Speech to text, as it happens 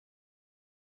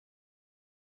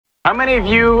How many of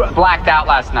you blacked out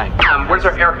last night? Where does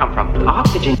our air come from?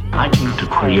 Oxygen. I came to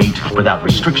create without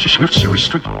restriction. People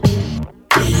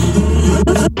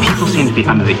seem to be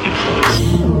under the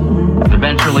influence.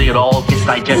 Eventually, it all gets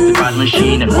digested by the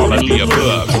machine and all of the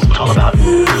above. It's all about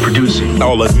producing.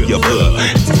 All of the above.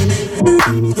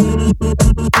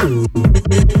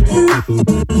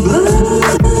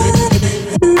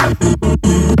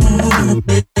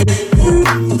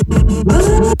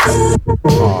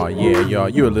 Oh yeah, y'all,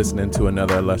 you're listening to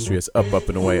another illustrious Up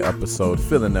and Away episode,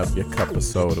 filling up your cup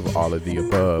episode of all of the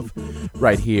above,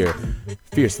 right here,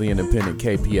 fiercely independent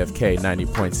KPFK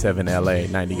 90.7 LA,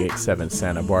 98.7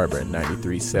 Santa Barbara,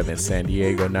 93.7 San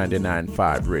Diego,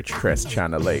 99.5 Ridgecrest,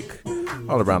 China Lake,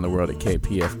 all around the world at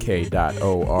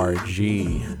kpfk.org.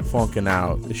 Funkin'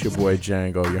 out, it's your boy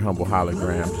Django, your humble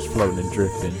hologram, just floating and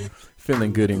drifting.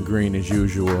 Feeling good and green as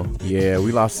usual. Yeah,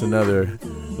 we lost another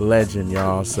legend,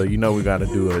 y'all. So you know we got to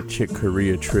do a Chick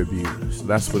Corea tribute. So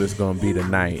that's what it's going to be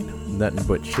tonight. Nothing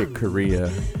but Chick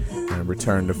Corea and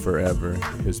Return to Forever,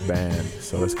 his band.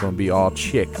 So it's going to be all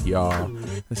Chick, y'all.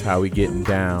 That's how we getting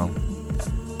down.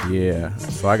 Yeah,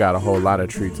 so I got a whole lot of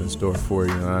treats in store for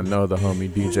you. And I know the homie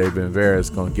DJ Benvera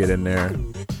is going to get in there.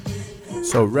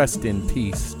 So rest in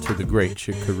peace to the great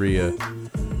Chick Corea.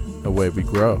 The way we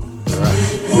grow. All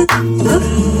right.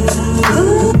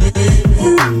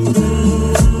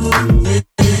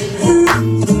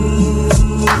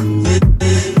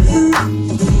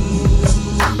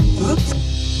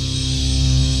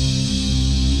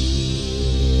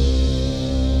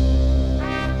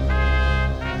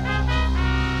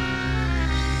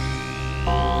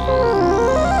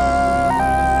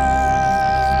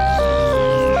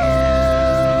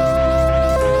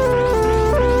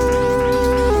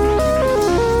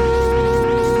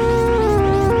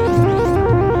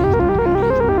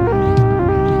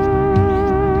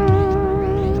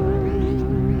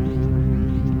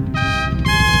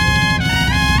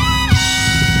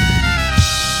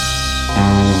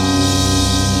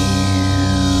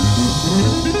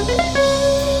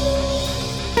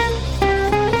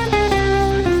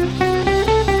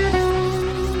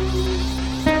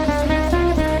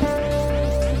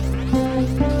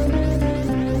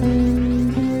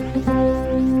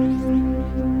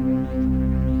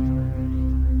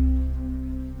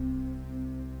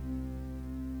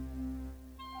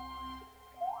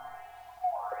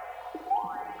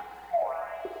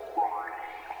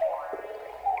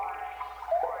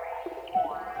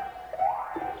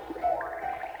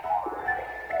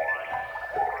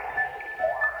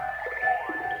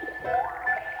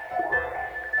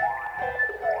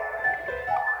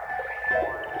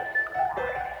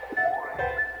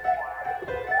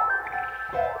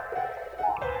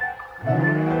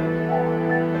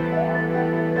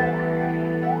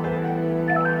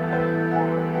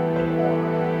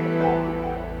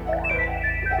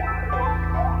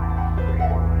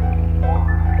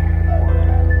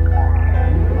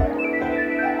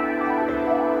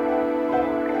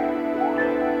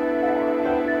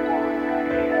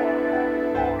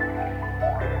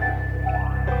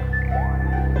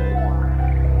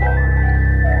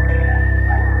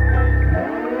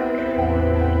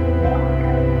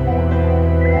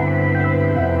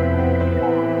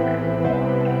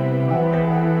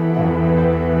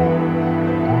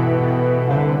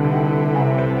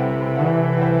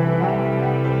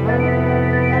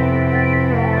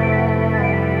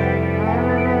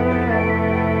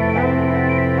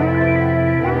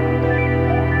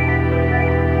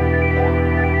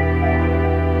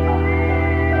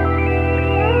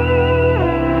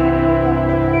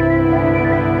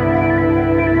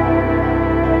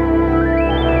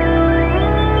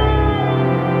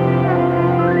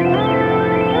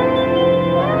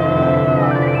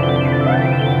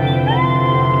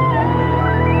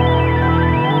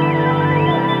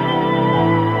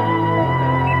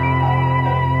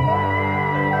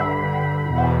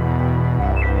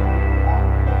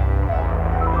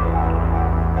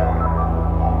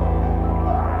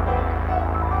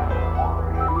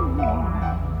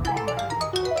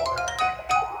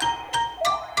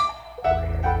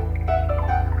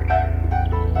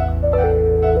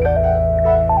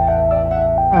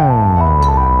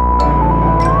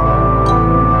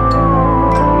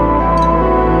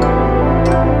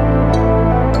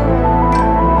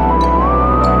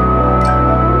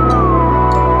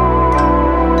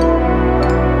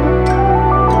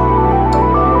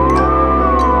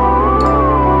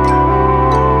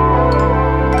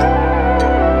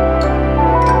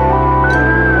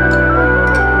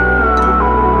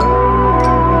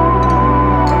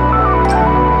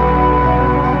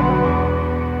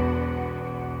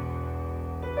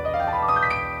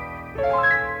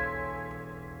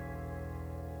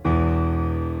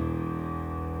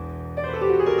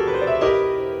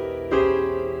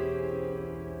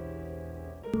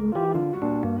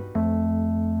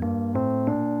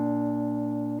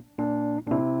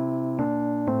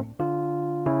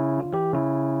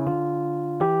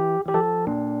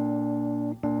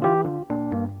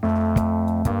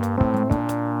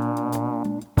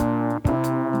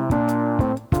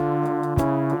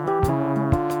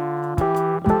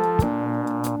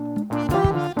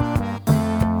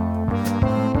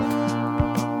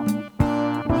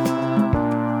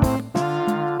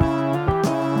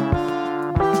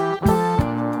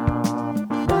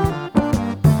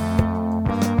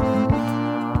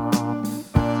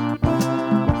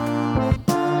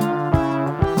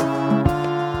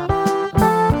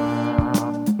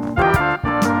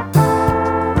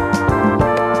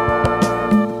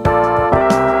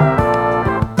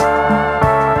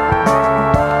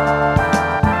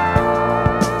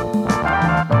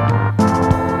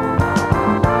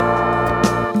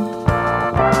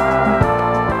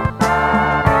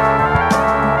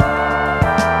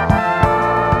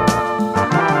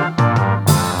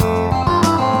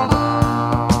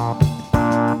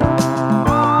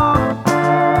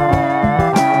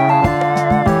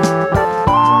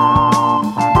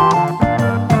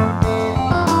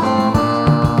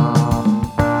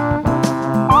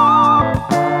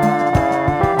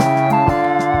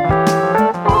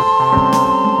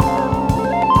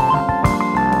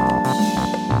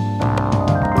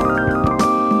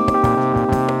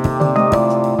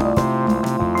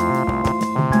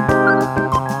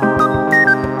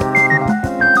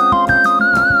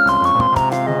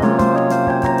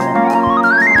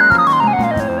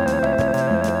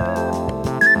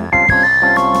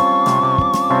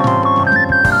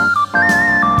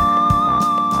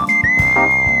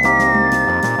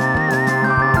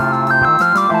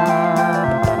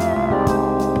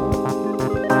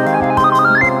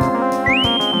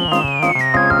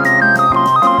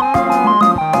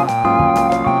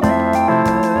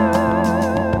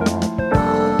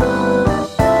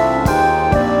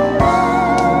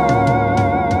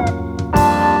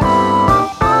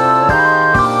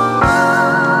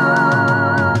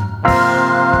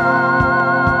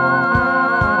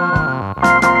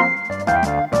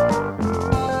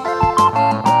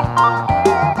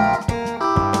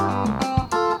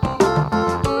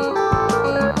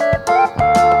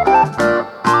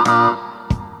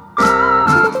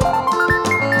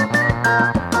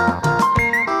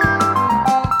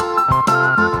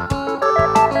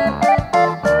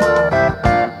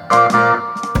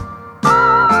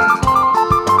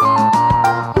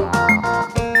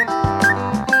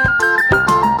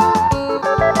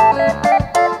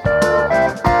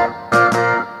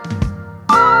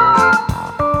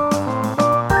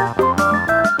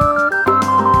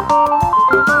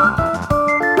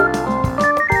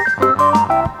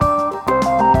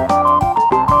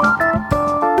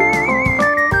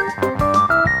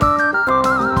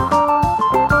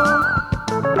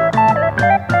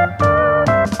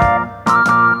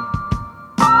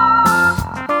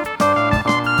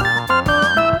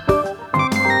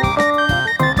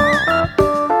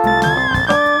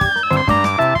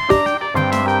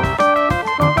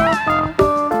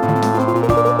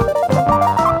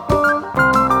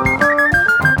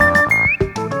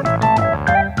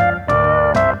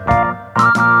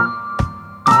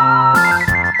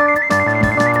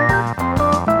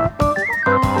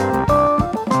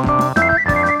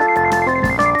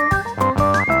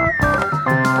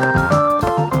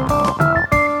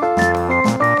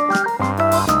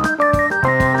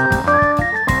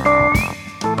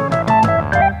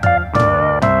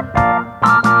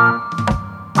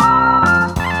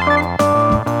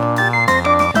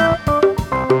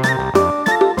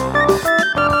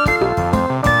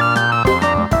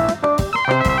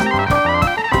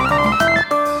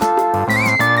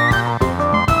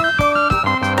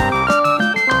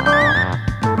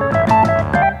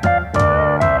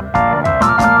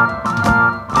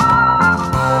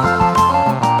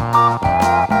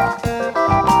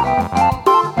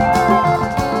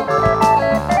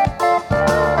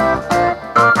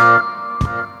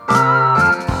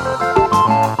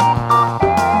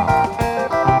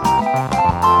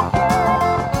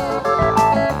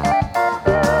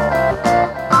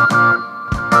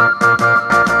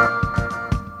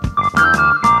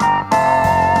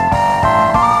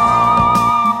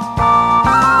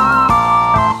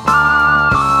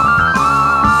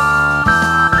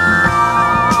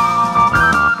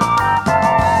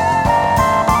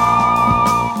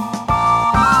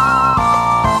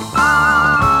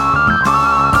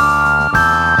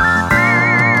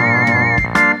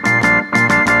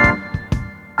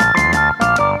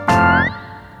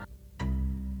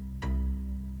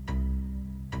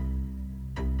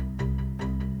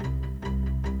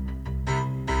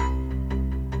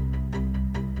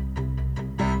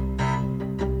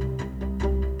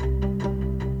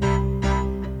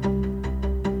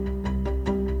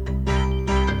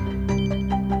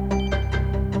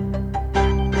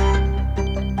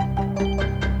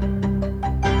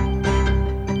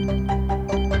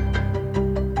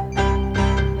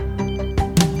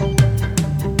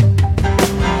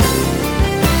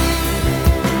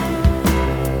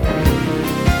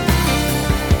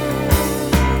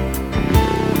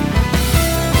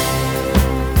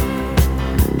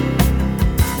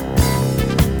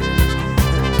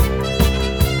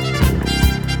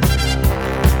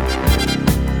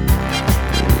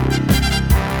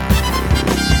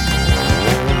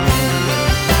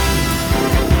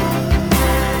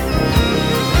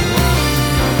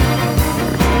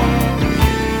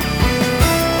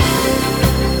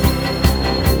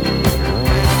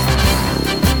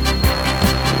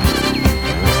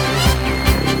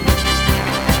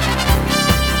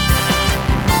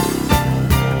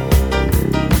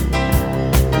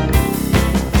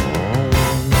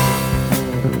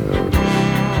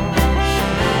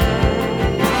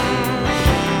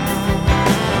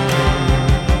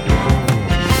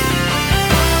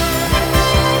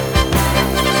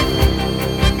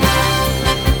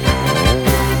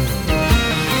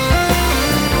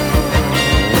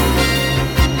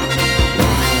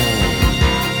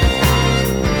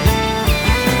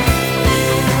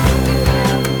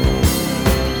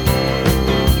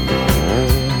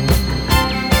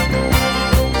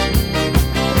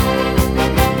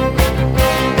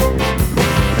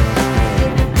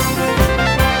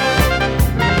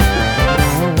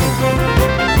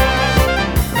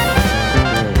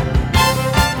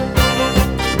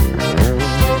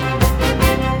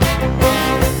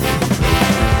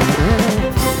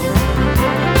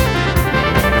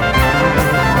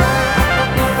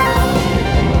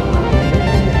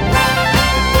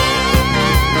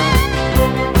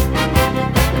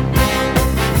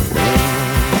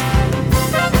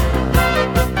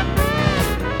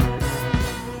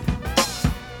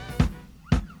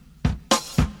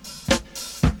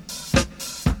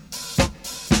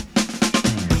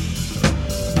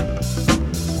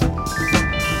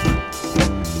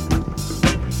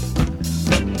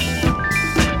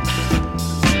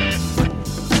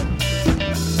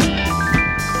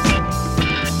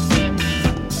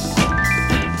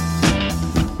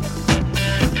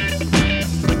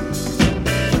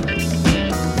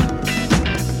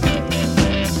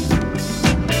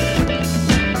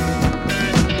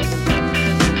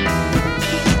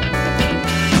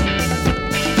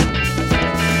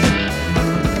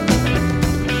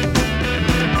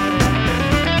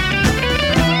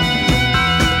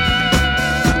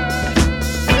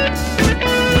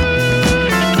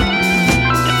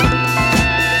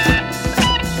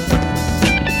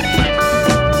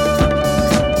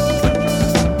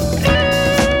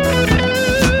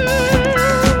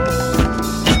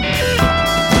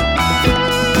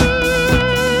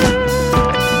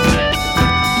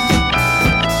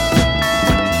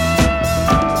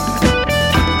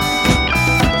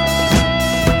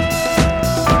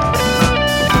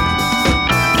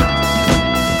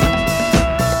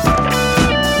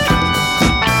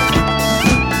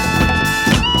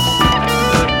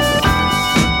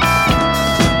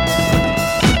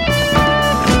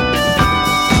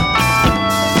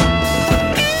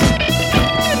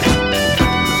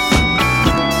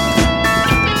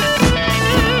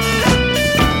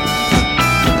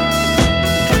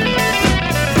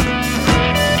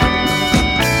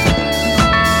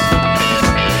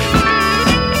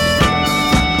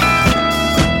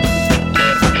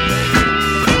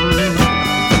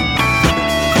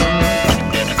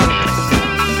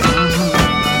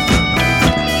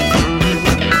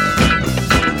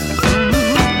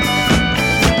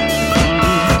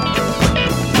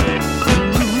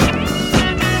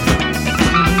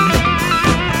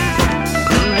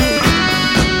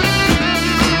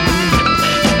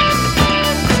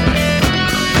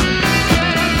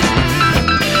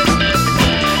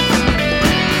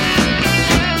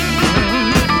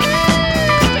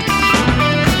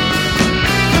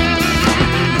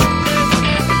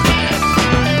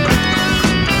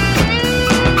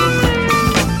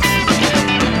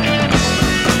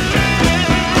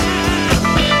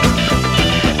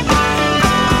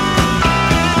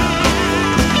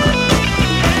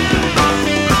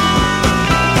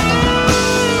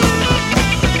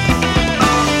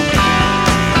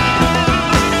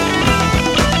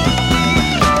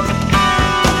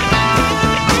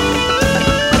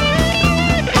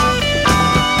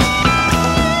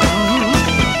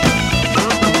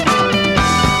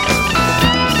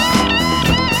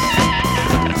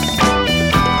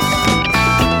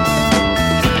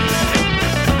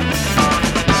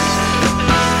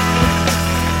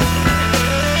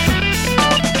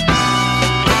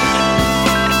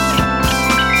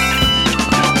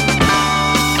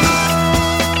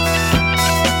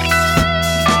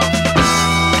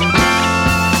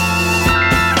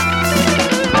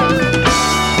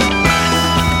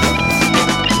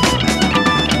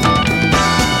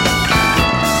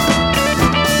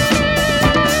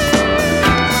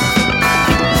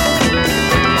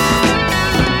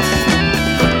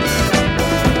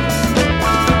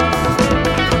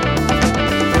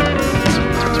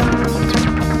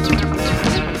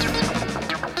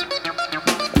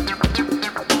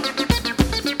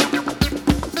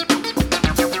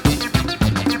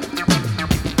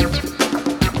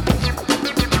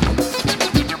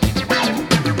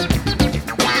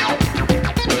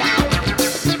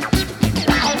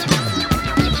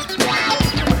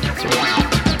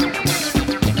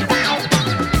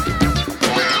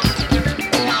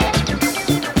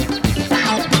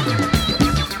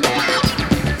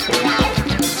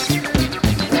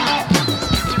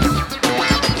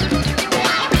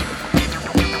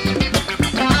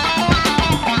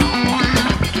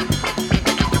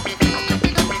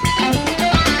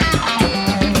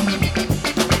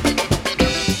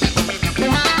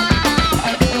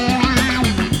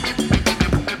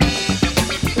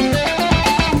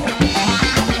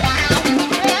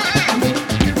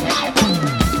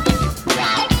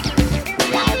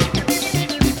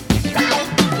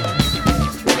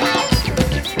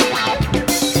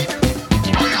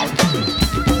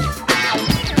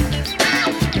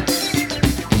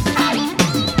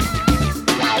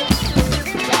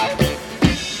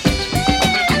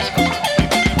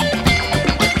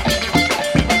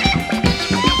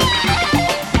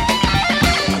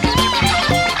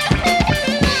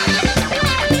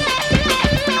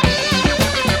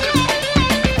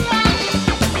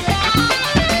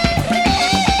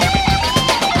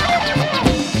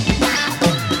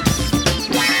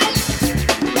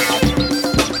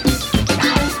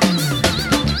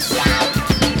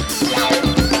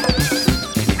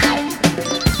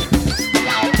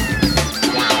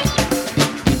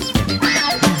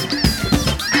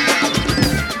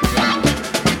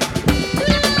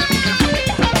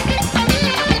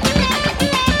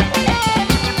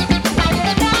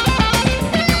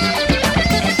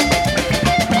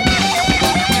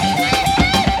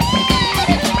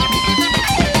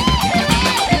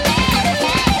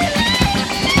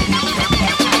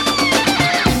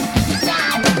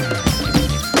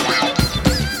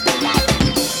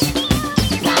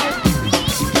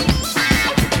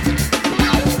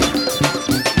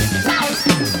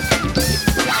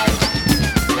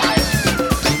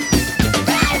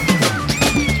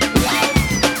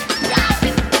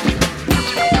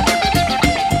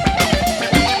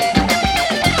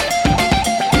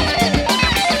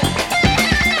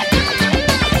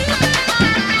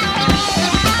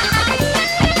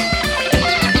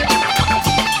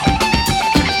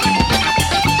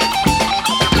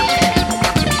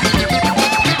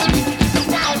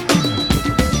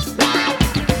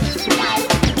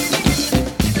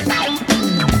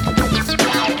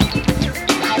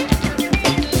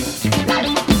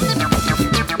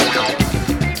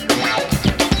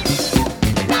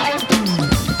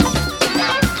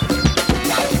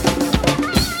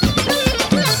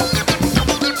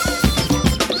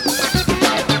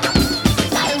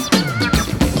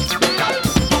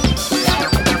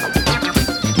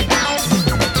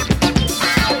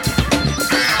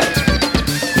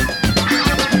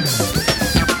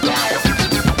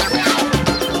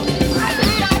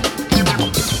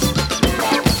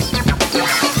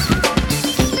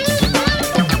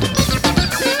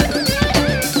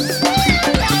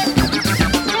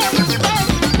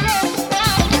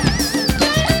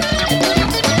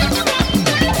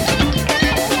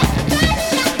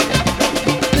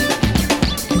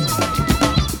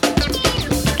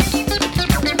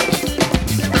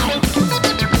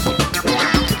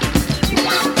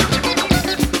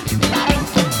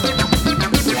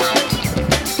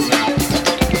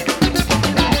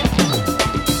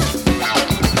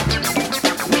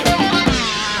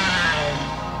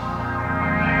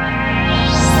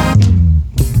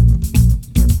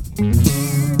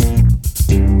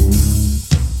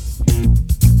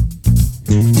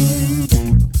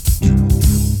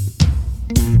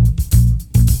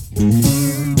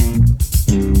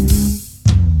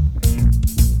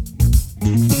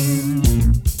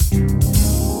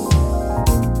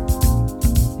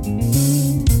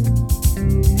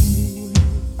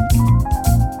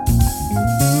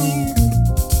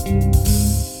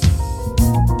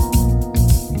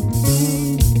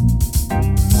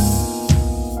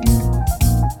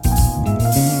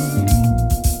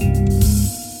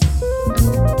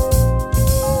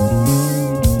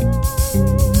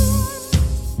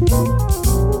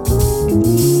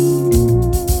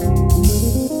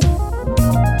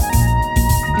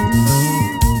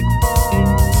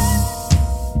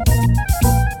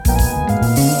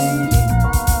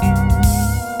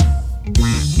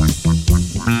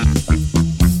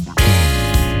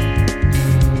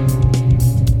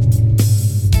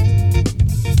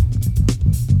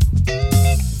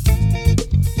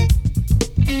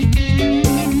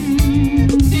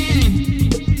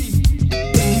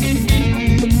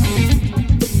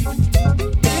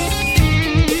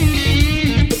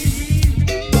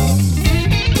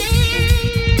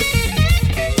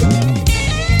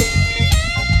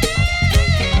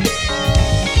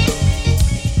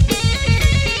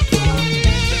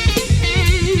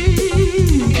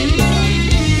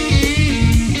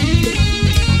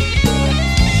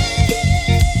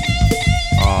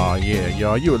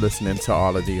 y'all. You are listening to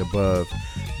All of the Above.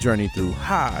 Journey through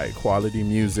high quality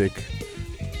music.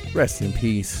 Rest in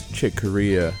peace, Chick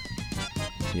Corea.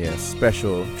 Yeah,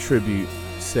 special tribute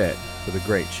set for the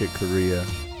great Chick Corea.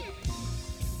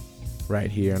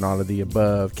 Right here on All of the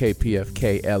Above,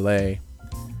 KPFK LA.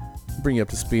 Bring you up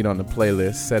to speed on the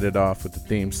playlist. Set it off with the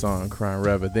theme song, Crime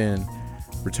Rever. Then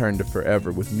Return to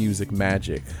Forever with Music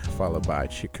Magic, followed by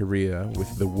Chick Corea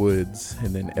with The Woods,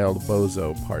 and then El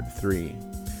Bozo Part 3.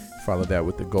 Follow that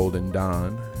with The Golden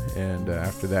Dawn, and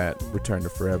after that, Return to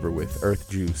Forever with Earth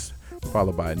Juice,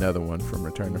 followed by another one from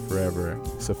Return to Forever,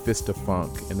 Sophista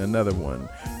Funk, and another one,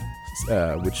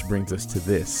 which brings us to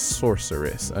this,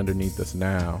 Sorceress, underneath us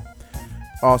now.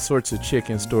 All sorts of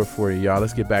Chick in store for you, y'all.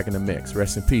 Let's get back in the mix.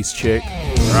 Rest in peace, Chick.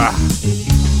 Rah.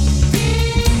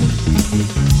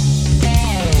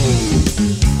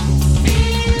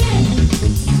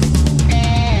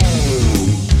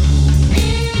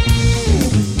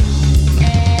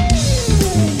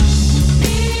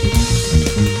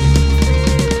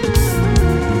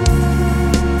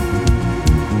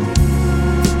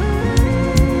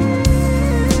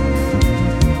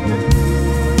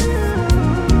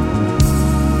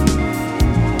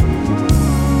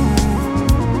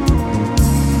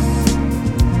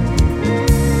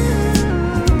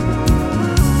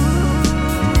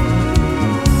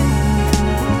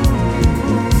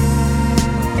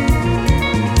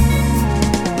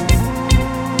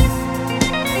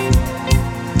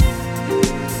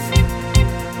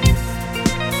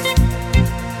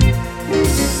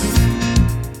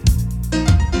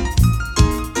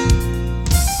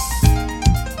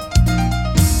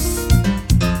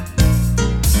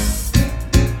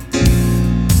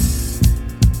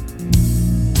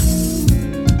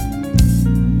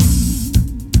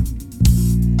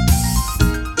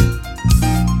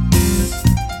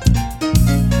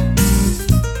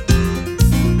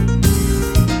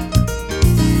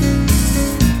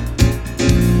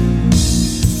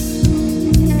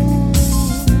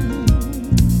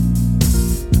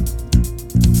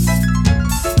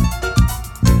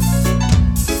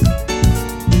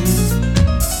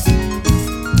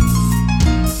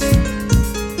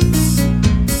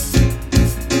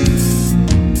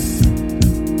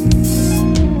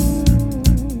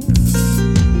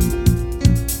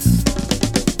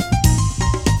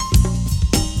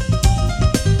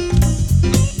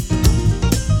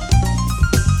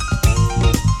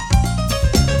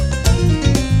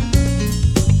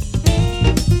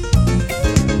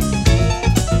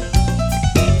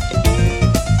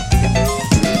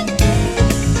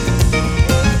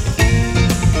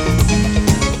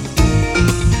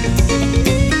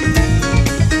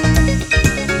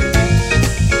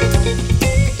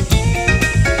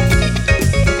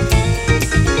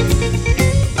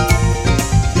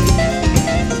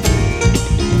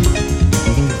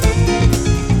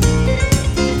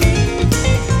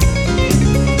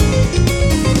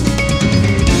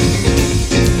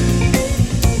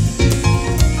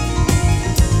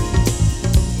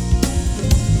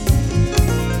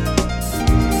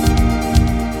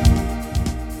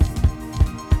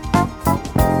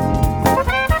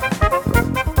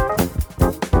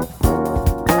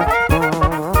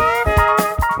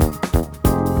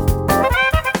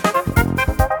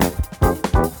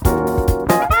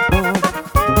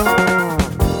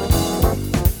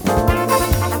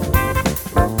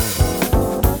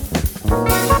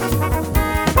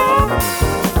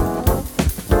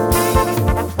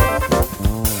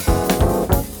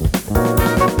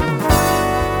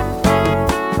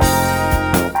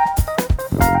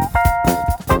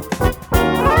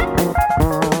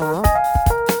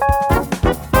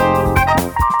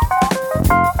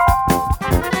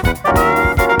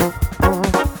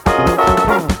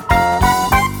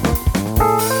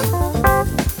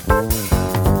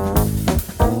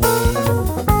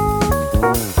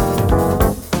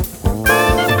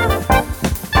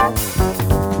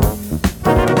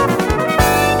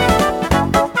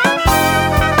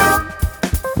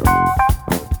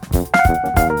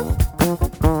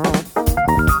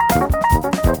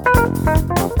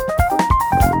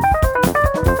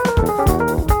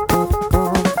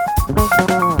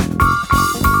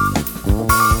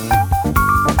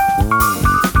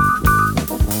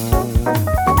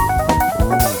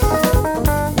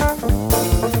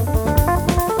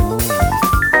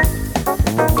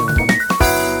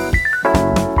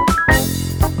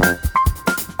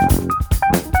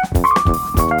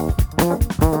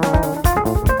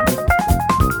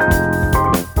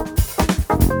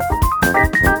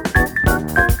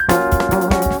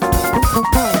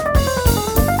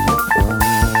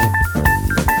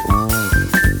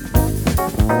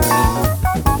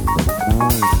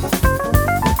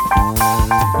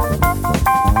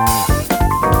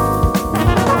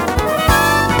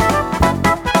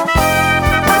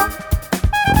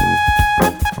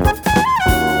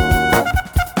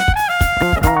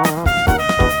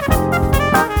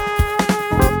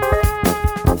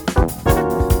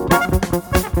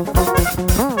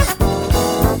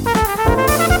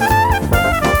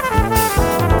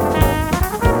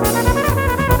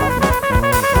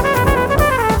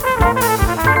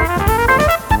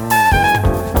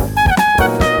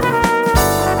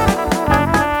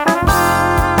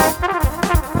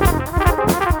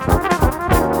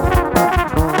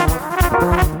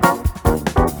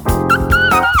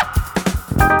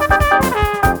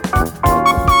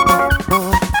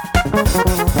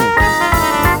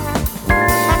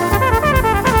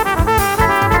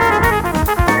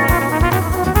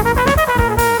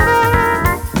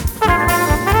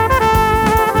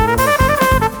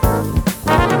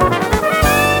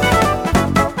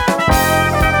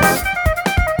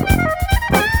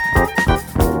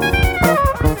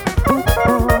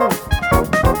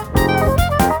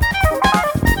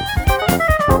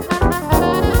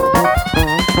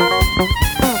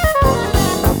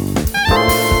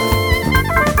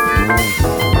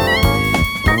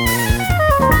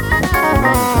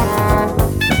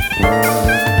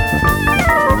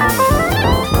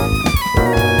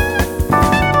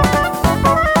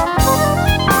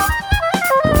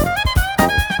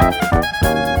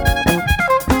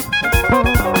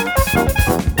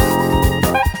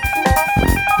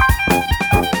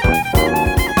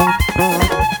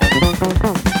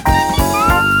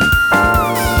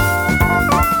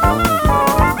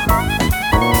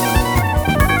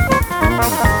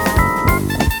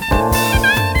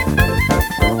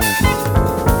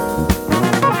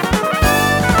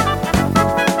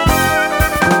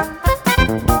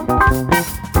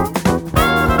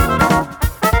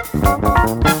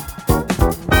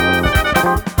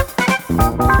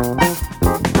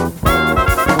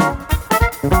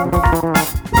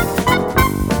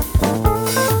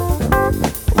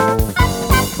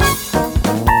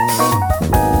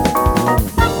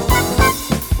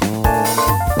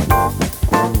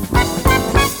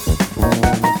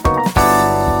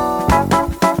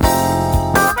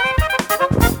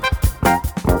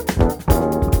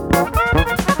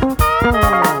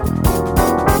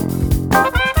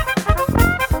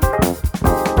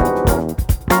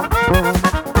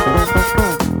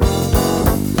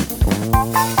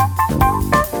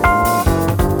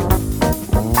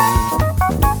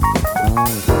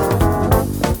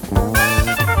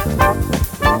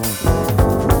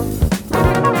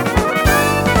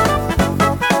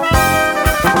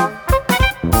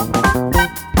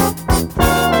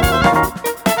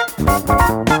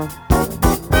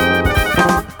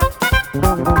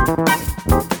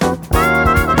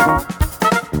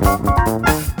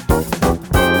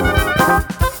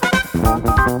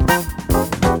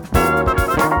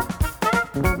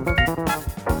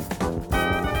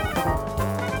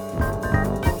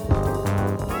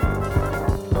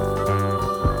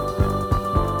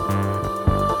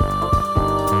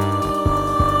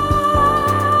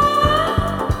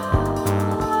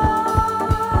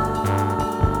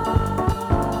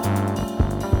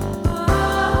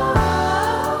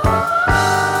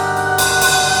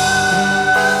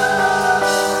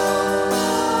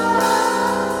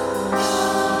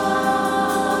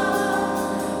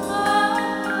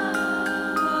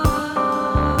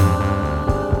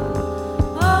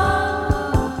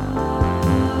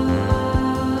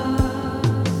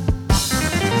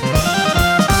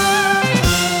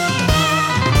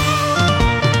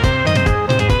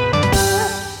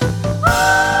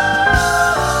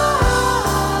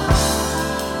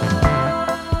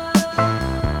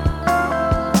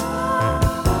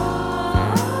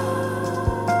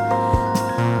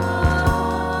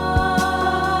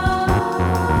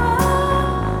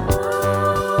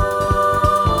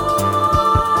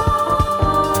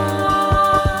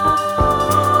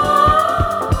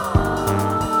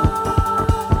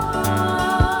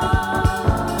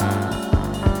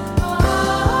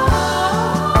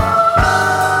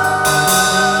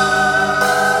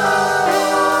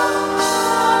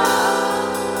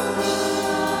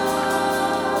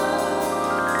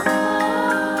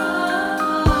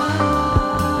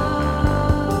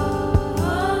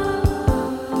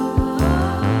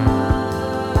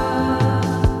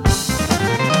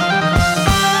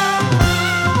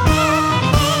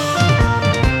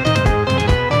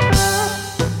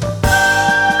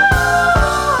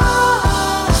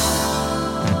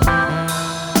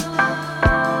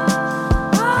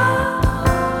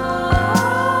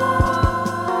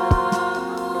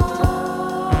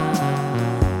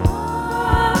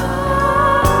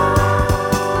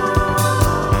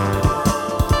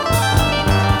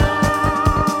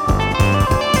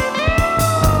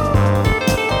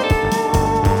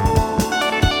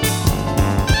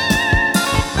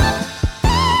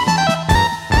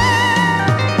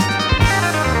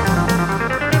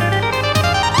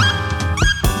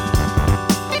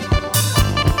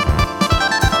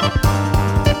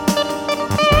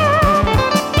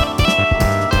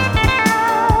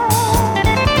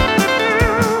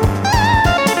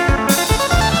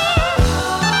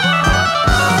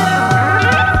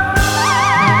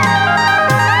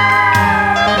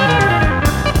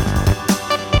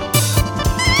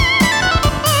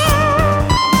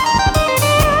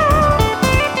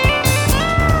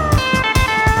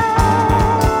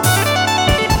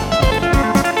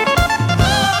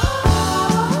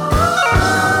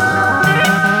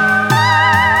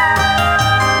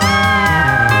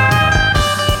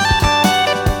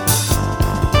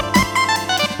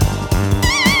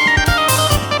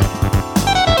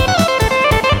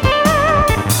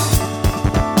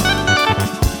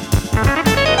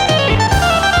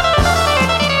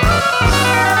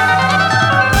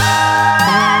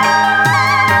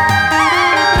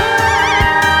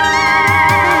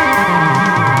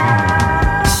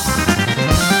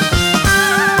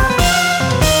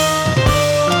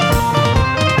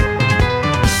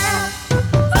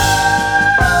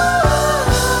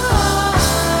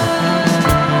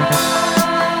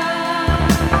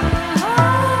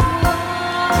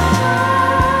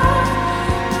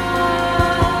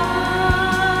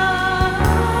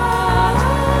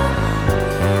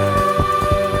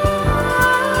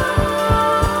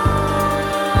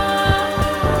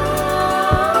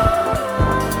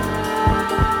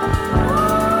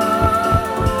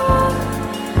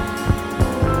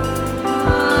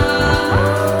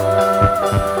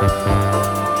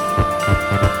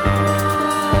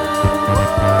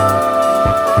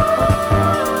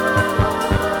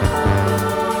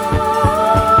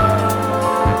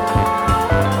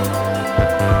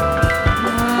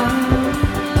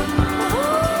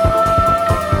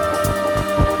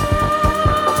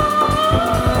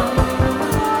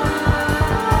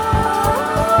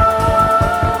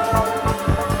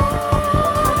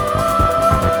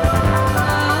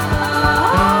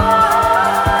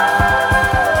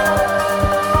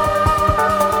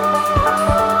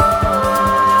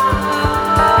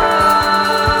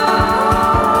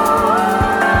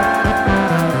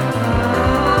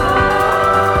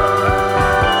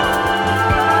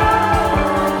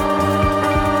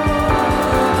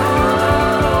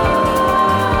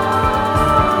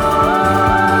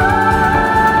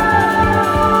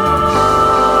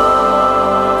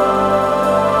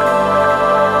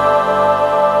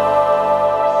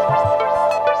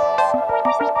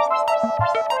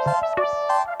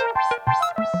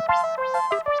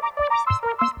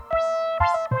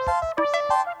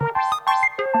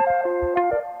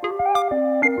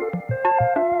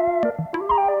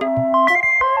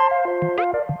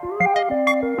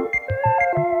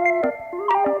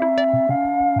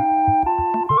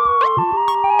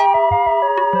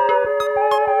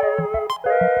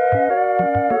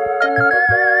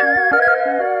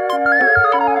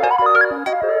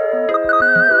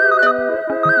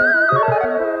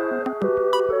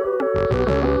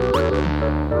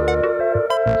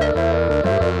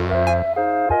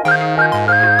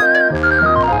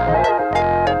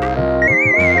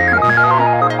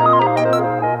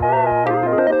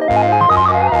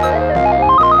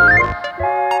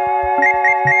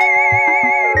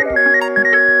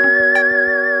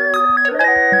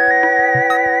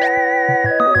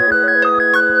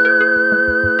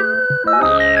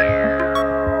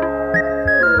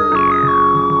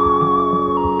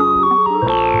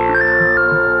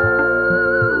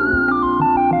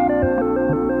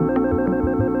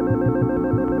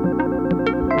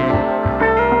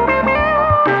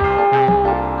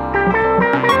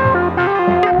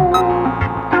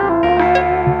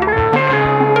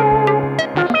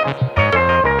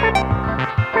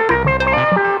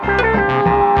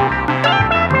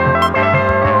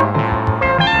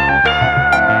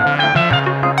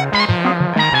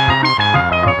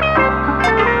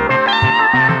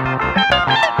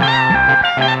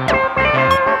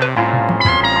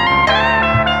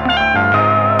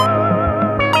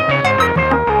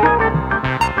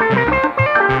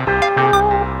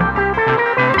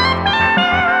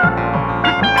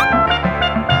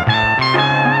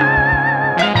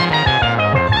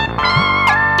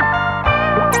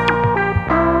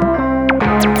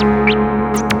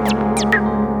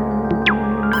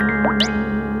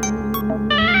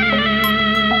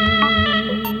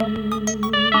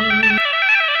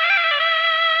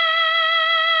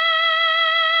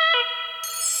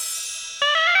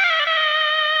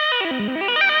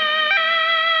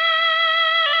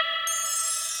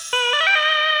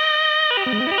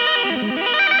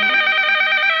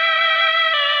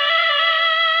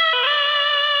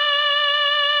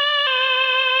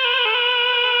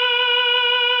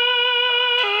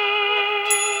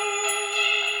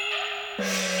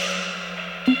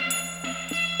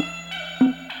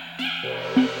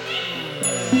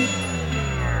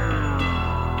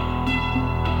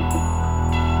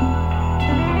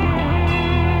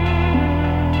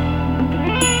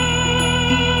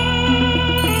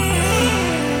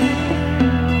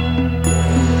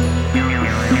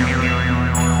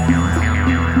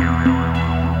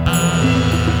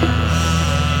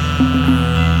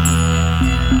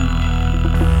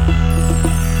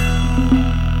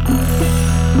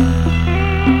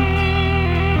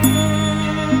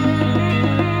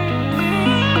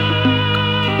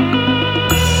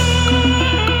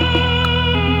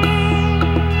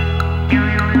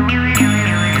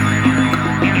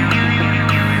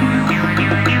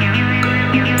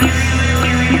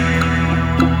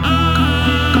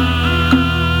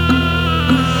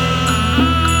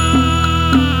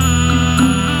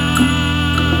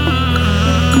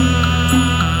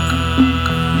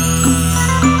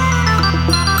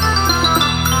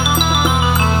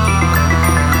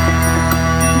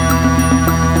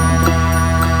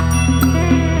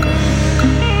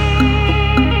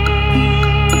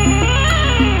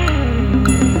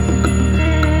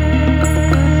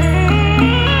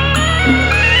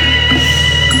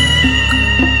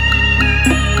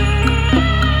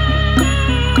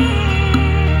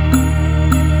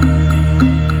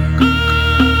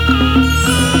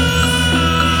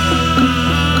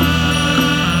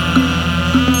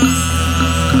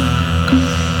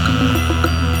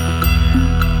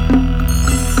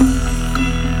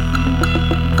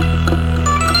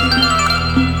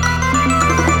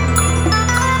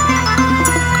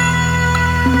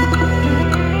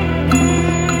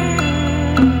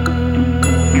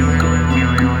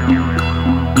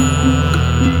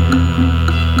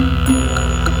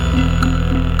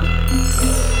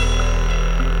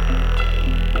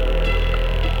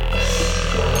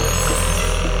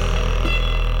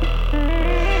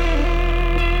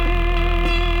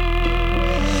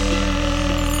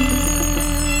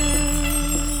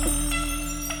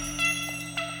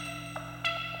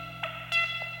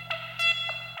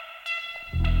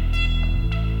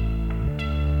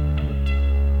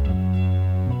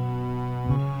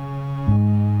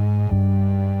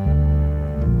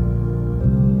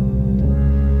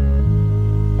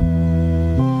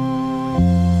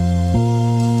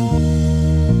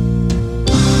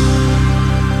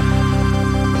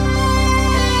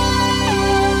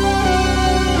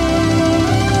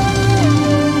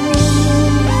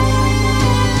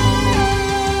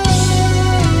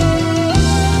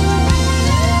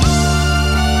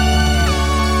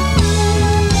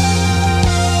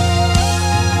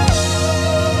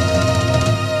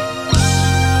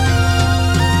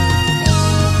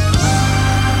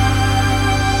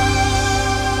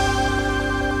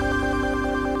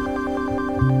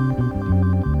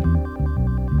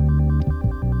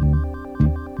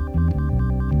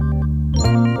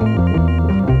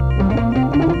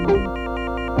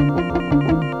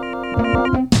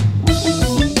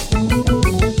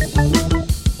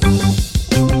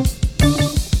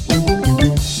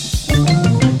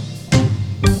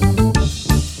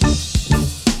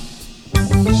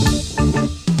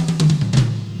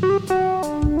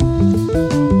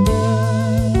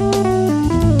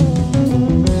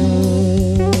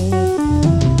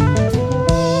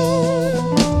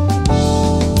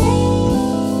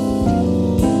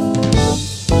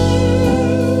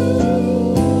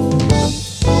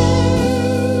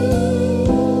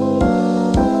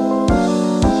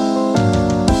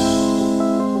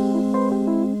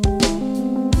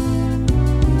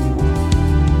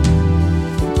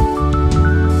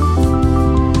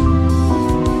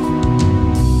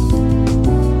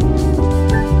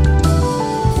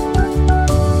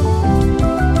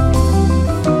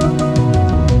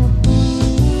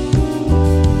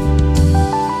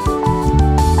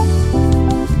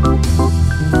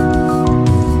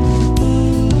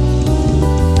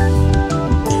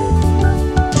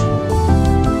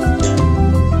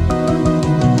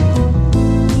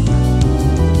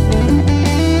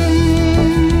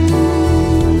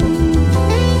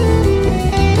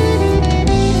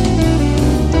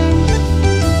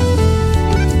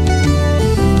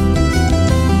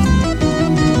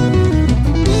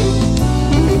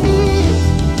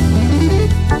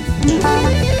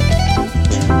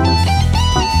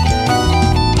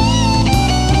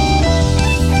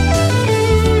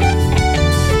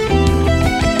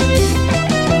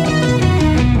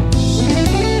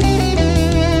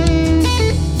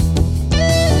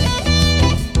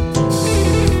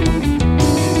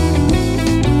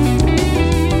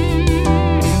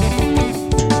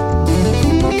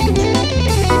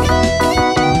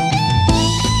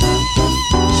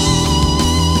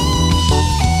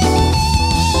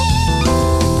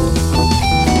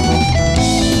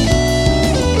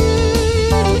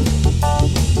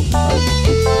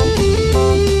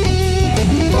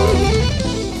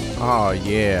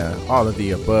 all of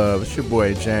the above. It's your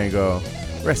boy Django.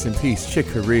 Rest in peace, Chick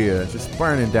Corea. Just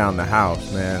burning down the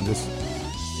house, man. Just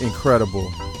incredible,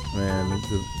 man.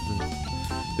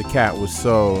 The cat was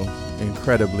so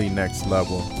incredibly next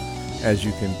level, as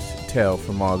you can tell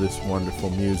from all this wonderful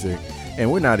music.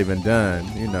 And we're not even done,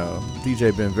 you know.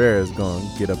 DJ Ben Vera is going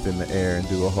to get up in the air and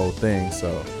do a whole thing,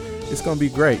 so it's going to be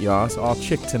great, y'all. It's all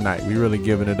Chick tonight. We really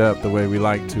giving it up the way we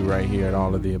like to right here at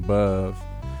All of the Above.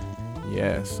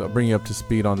 Yeah, so I'll bring you up to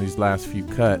speed on these last few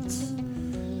cuts.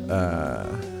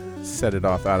 Set it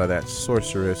off out of that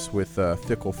Sorceress with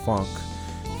Fickle Funk,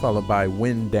 followed by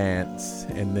Wind Dance,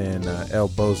 and then El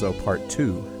Bozo Part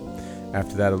 2.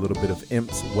 After that, a little bit of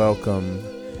Imp's Welcome,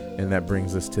 and that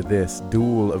brings us to this,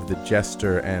 Duel of the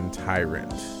Jester and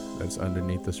Tyrant. That's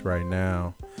underneath us right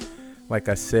now. Like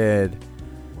I said,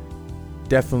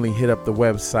 definitely hit up the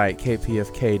website,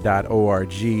 kpfk.org,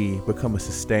 become a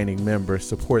sustaining member,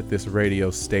 support this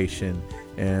radio station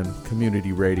and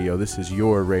community radio. This is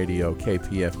your radio.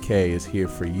 KPFK is here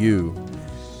for you,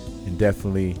 and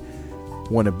definitely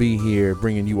want to be here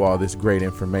bringing you all this great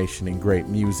information and great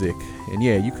music. And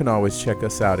yeah, you can always check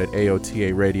us out at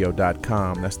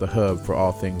aotaradio.com. That's the hub for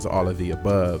all things All of the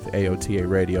Above,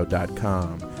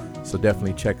 aotaradio.com. So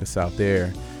definitely check us out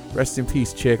there. Rest in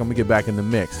peace, Chick. I'm gonna get back in the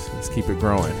mix. Let's keep it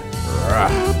growing. Rah.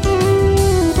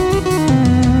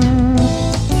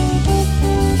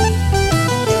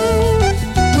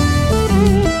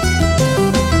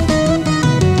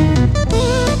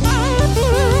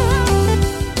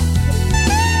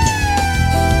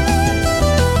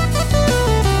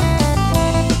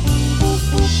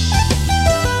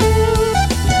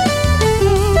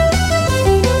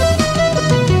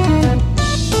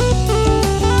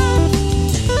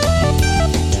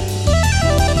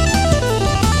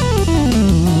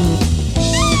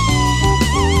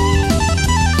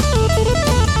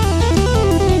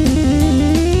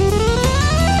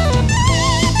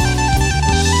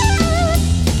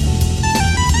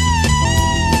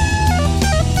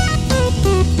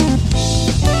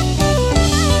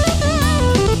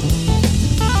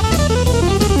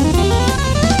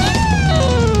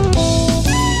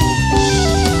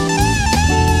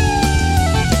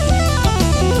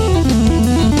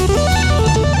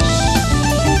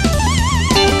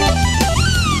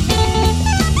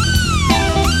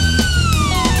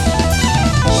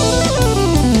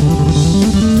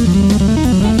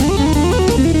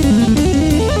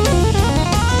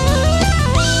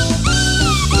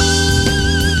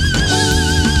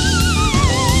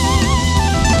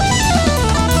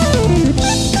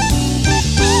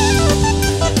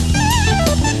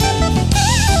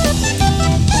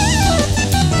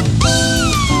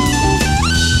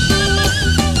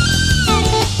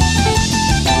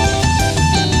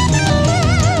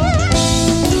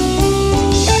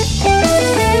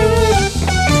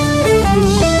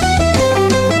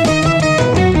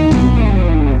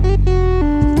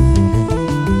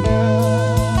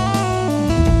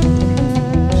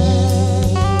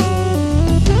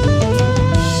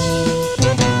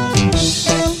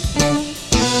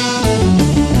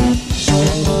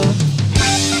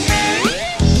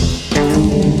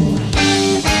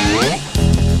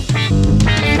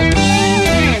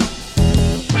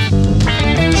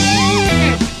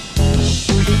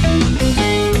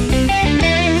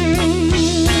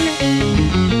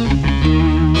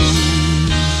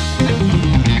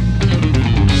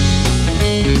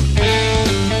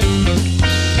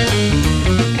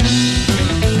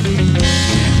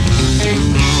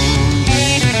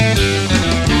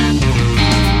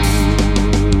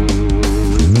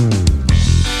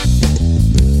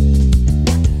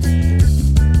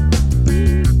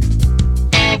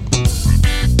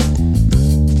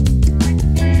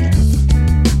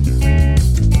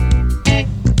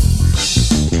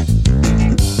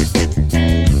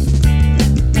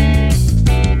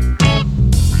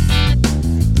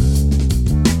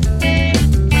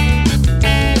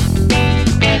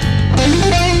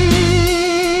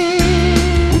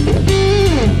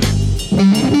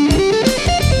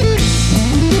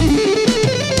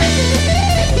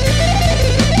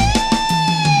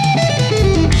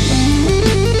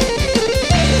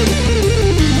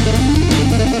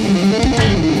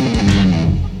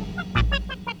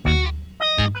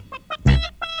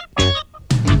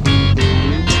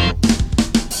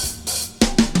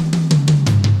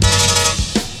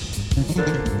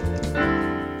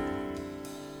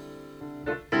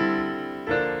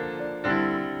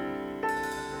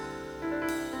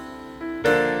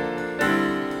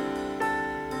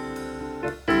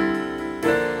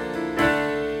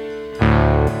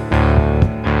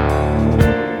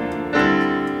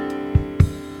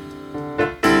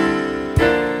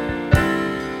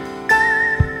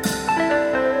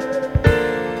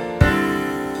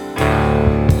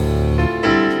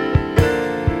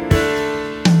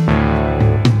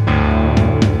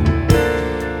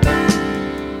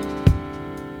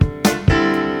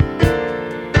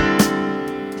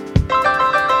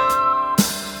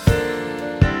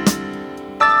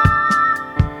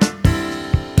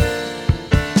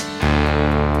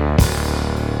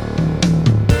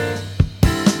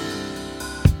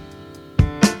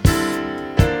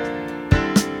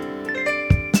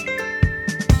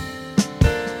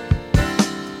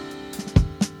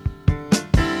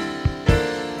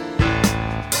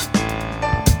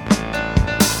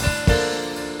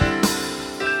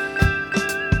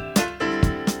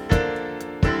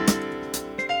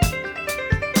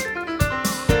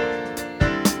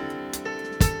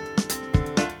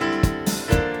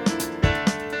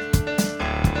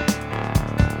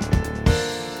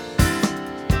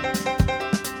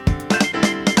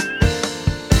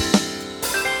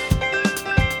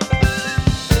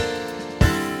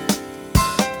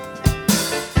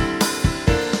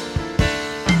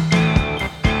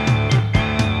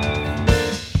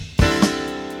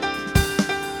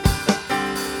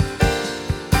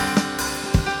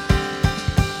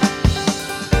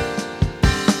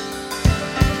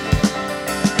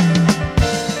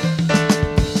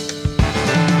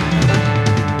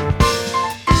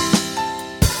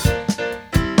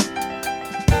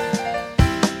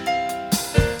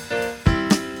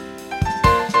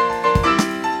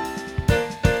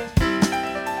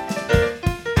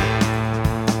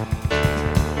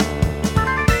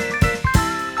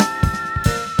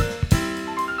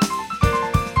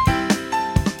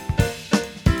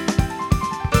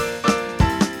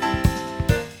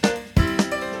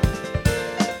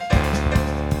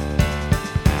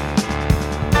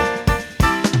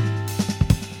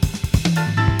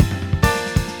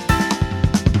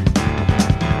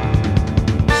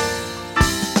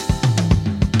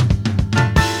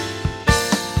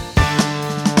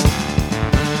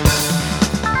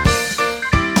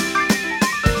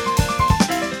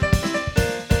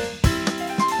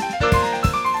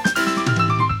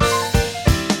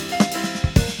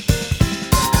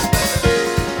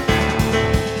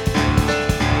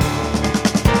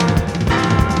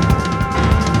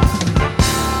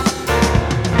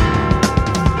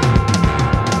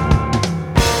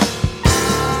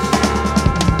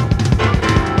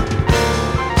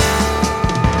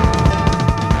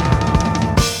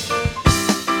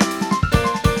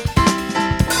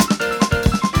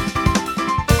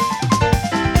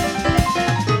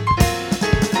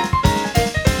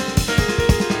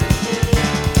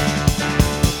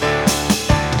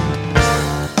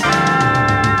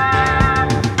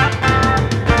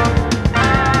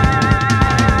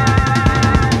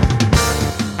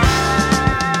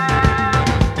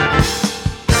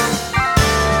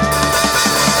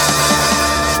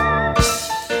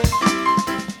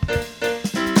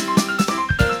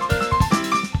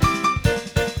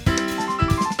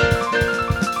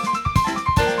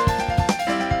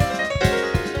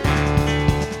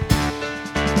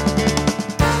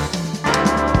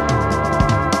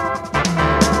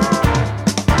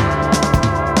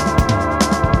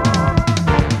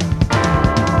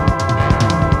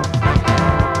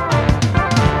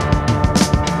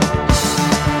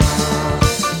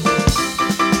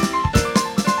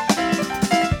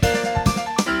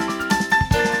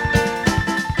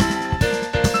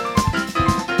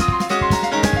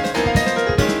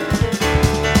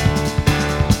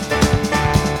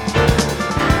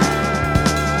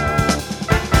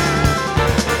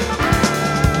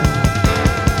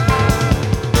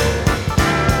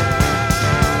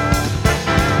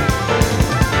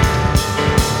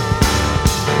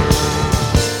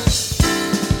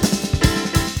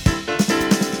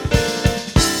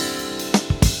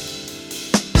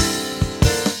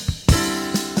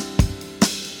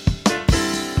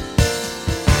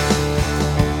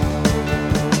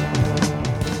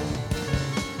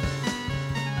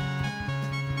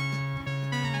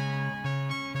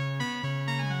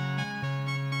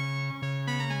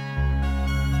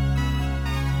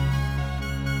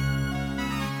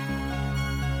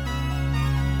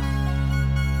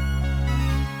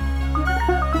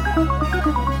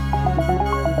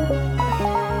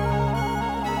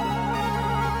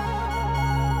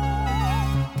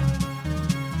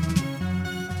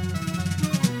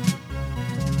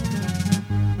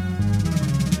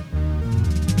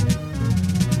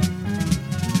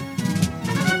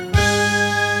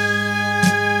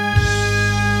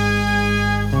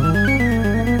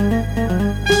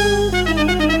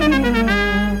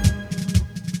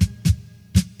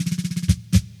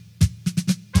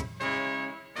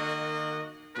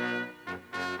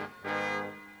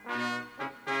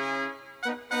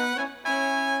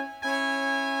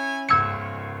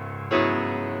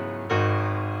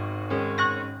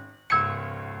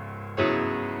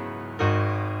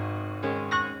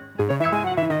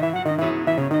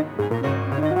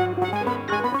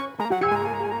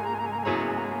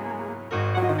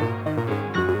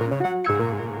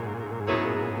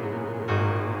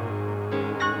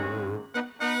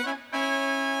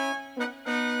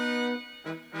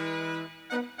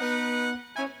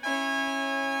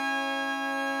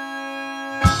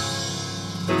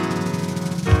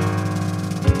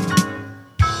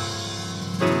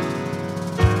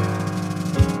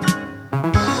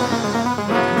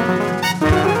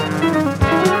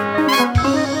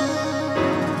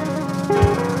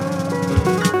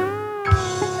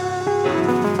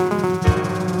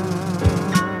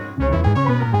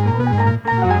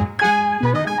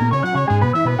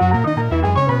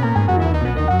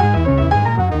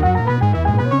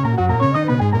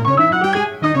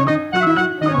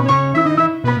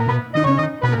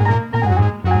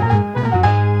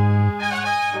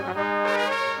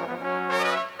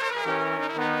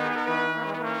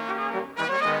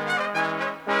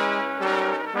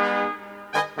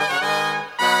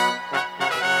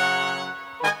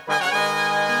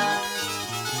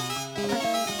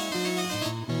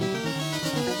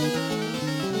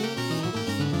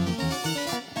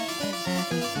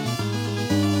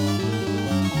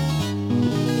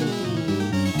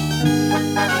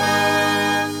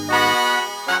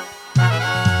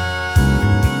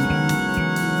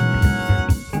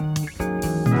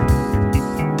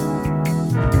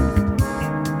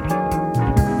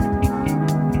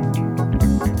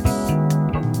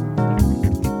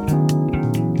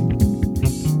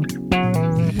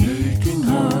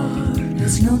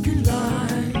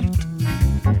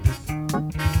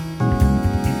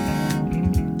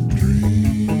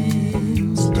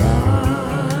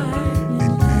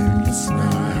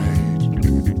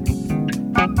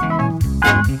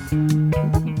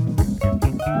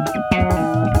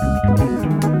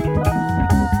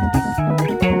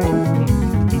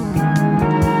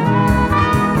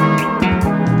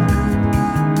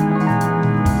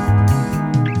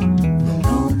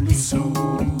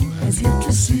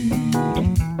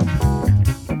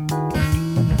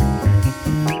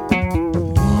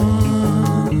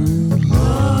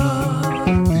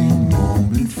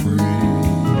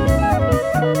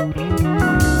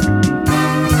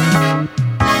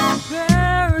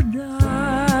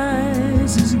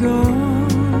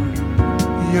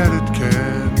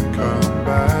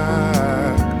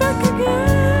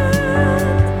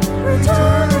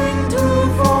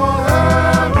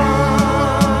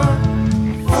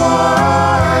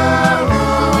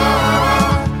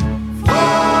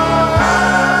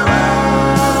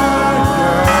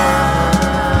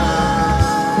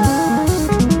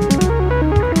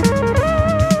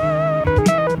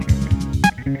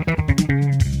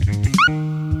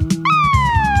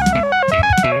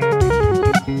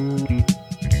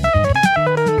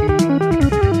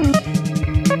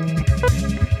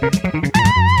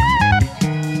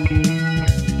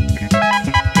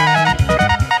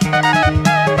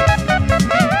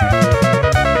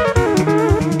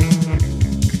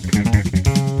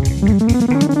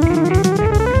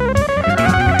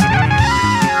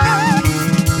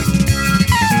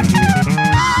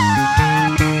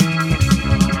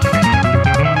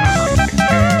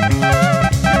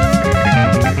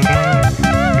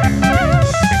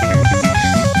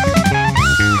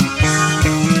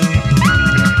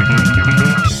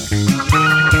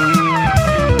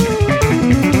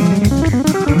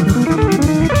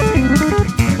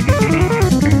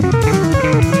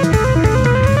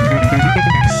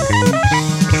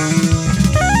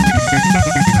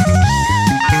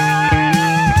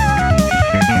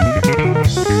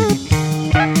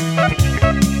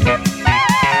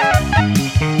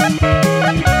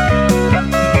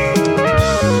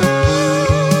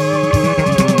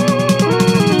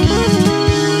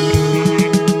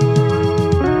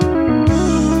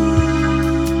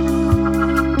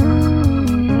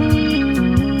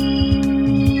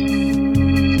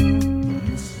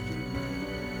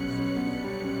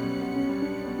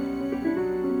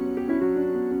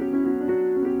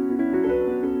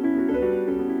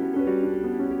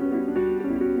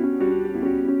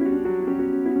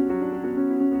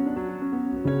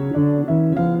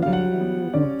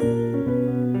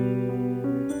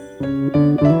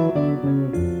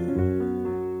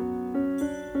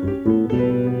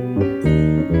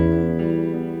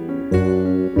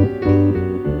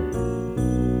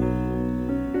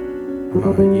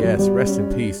 Yes, rest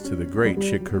in peace to the great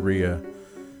Chick Corea.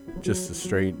 Just a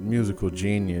straight musical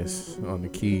genius on the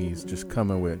keys, just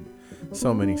coming with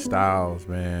so many styles,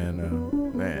 man.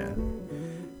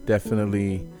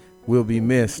 Definitely will be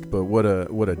missed, but what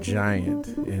a giant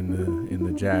in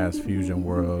the jazz fusion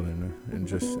world, and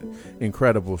just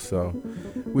incredible. So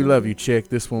we love you, Chick.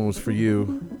 This one was for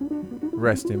you.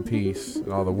 Rest in peace,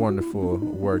 and all the wonderful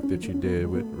work that you did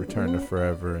with Return to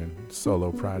Forever and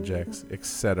solo projects,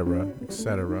 etc.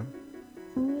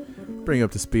 Bring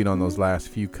up to speed on those last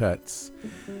few cuts.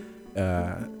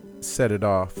 Set it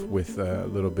off with a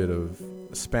little bit of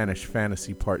Spanish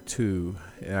Fantasy Part 2,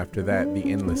 and after that,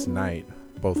 The Endless Night,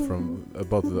 both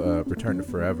Return to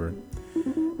Forever,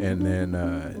 and then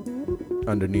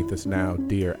underneath us now,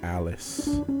 Dear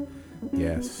Alice.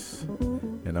 Yes,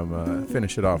 and I'm gonna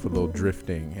finish it off with a little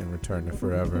Drifting and Return to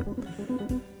Forever.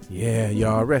 Yeah,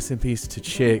 y'all, rest in peace to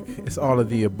Chick. It's all of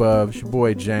the above. It's your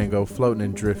boy Django, floating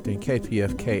and drifting,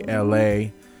 KPFK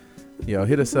LA. Yo,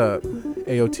 hit us up,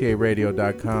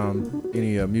 AOTARadio.com.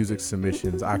 Any music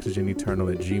submissions,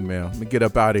 oxygeneternal@gmail. Let me get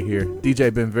up out of here. DJ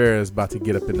Ben Vera is about to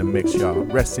get up in the mix, y'all.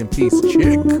 Rest in peace,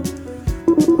 Chick.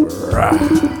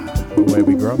 Away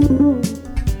we grow.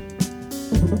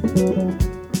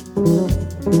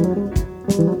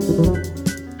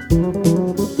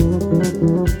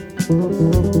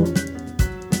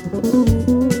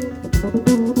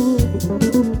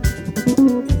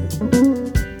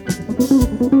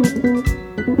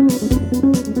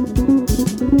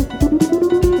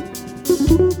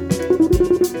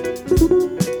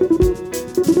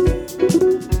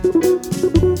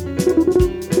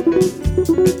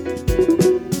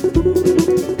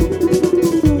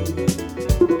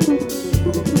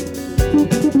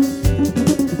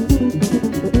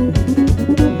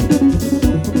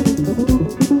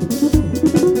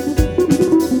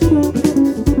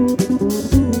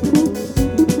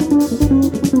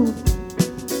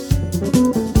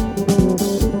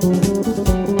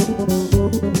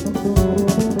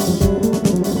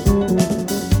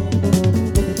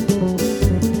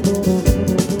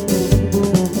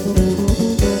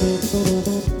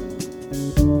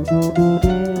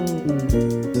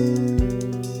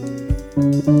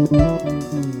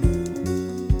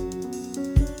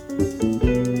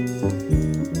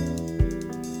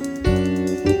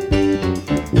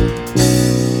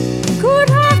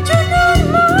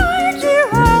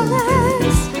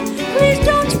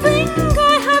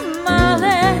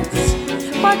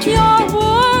 But your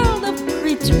world of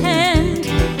pretend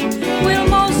will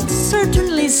most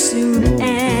certainly soon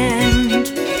end.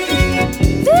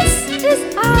 This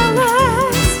is our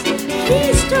last.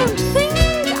 Please don't think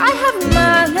I have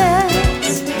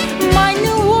malice. My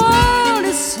new world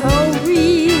is so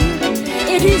real.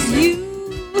 It is you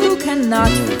who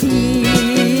cannot feel.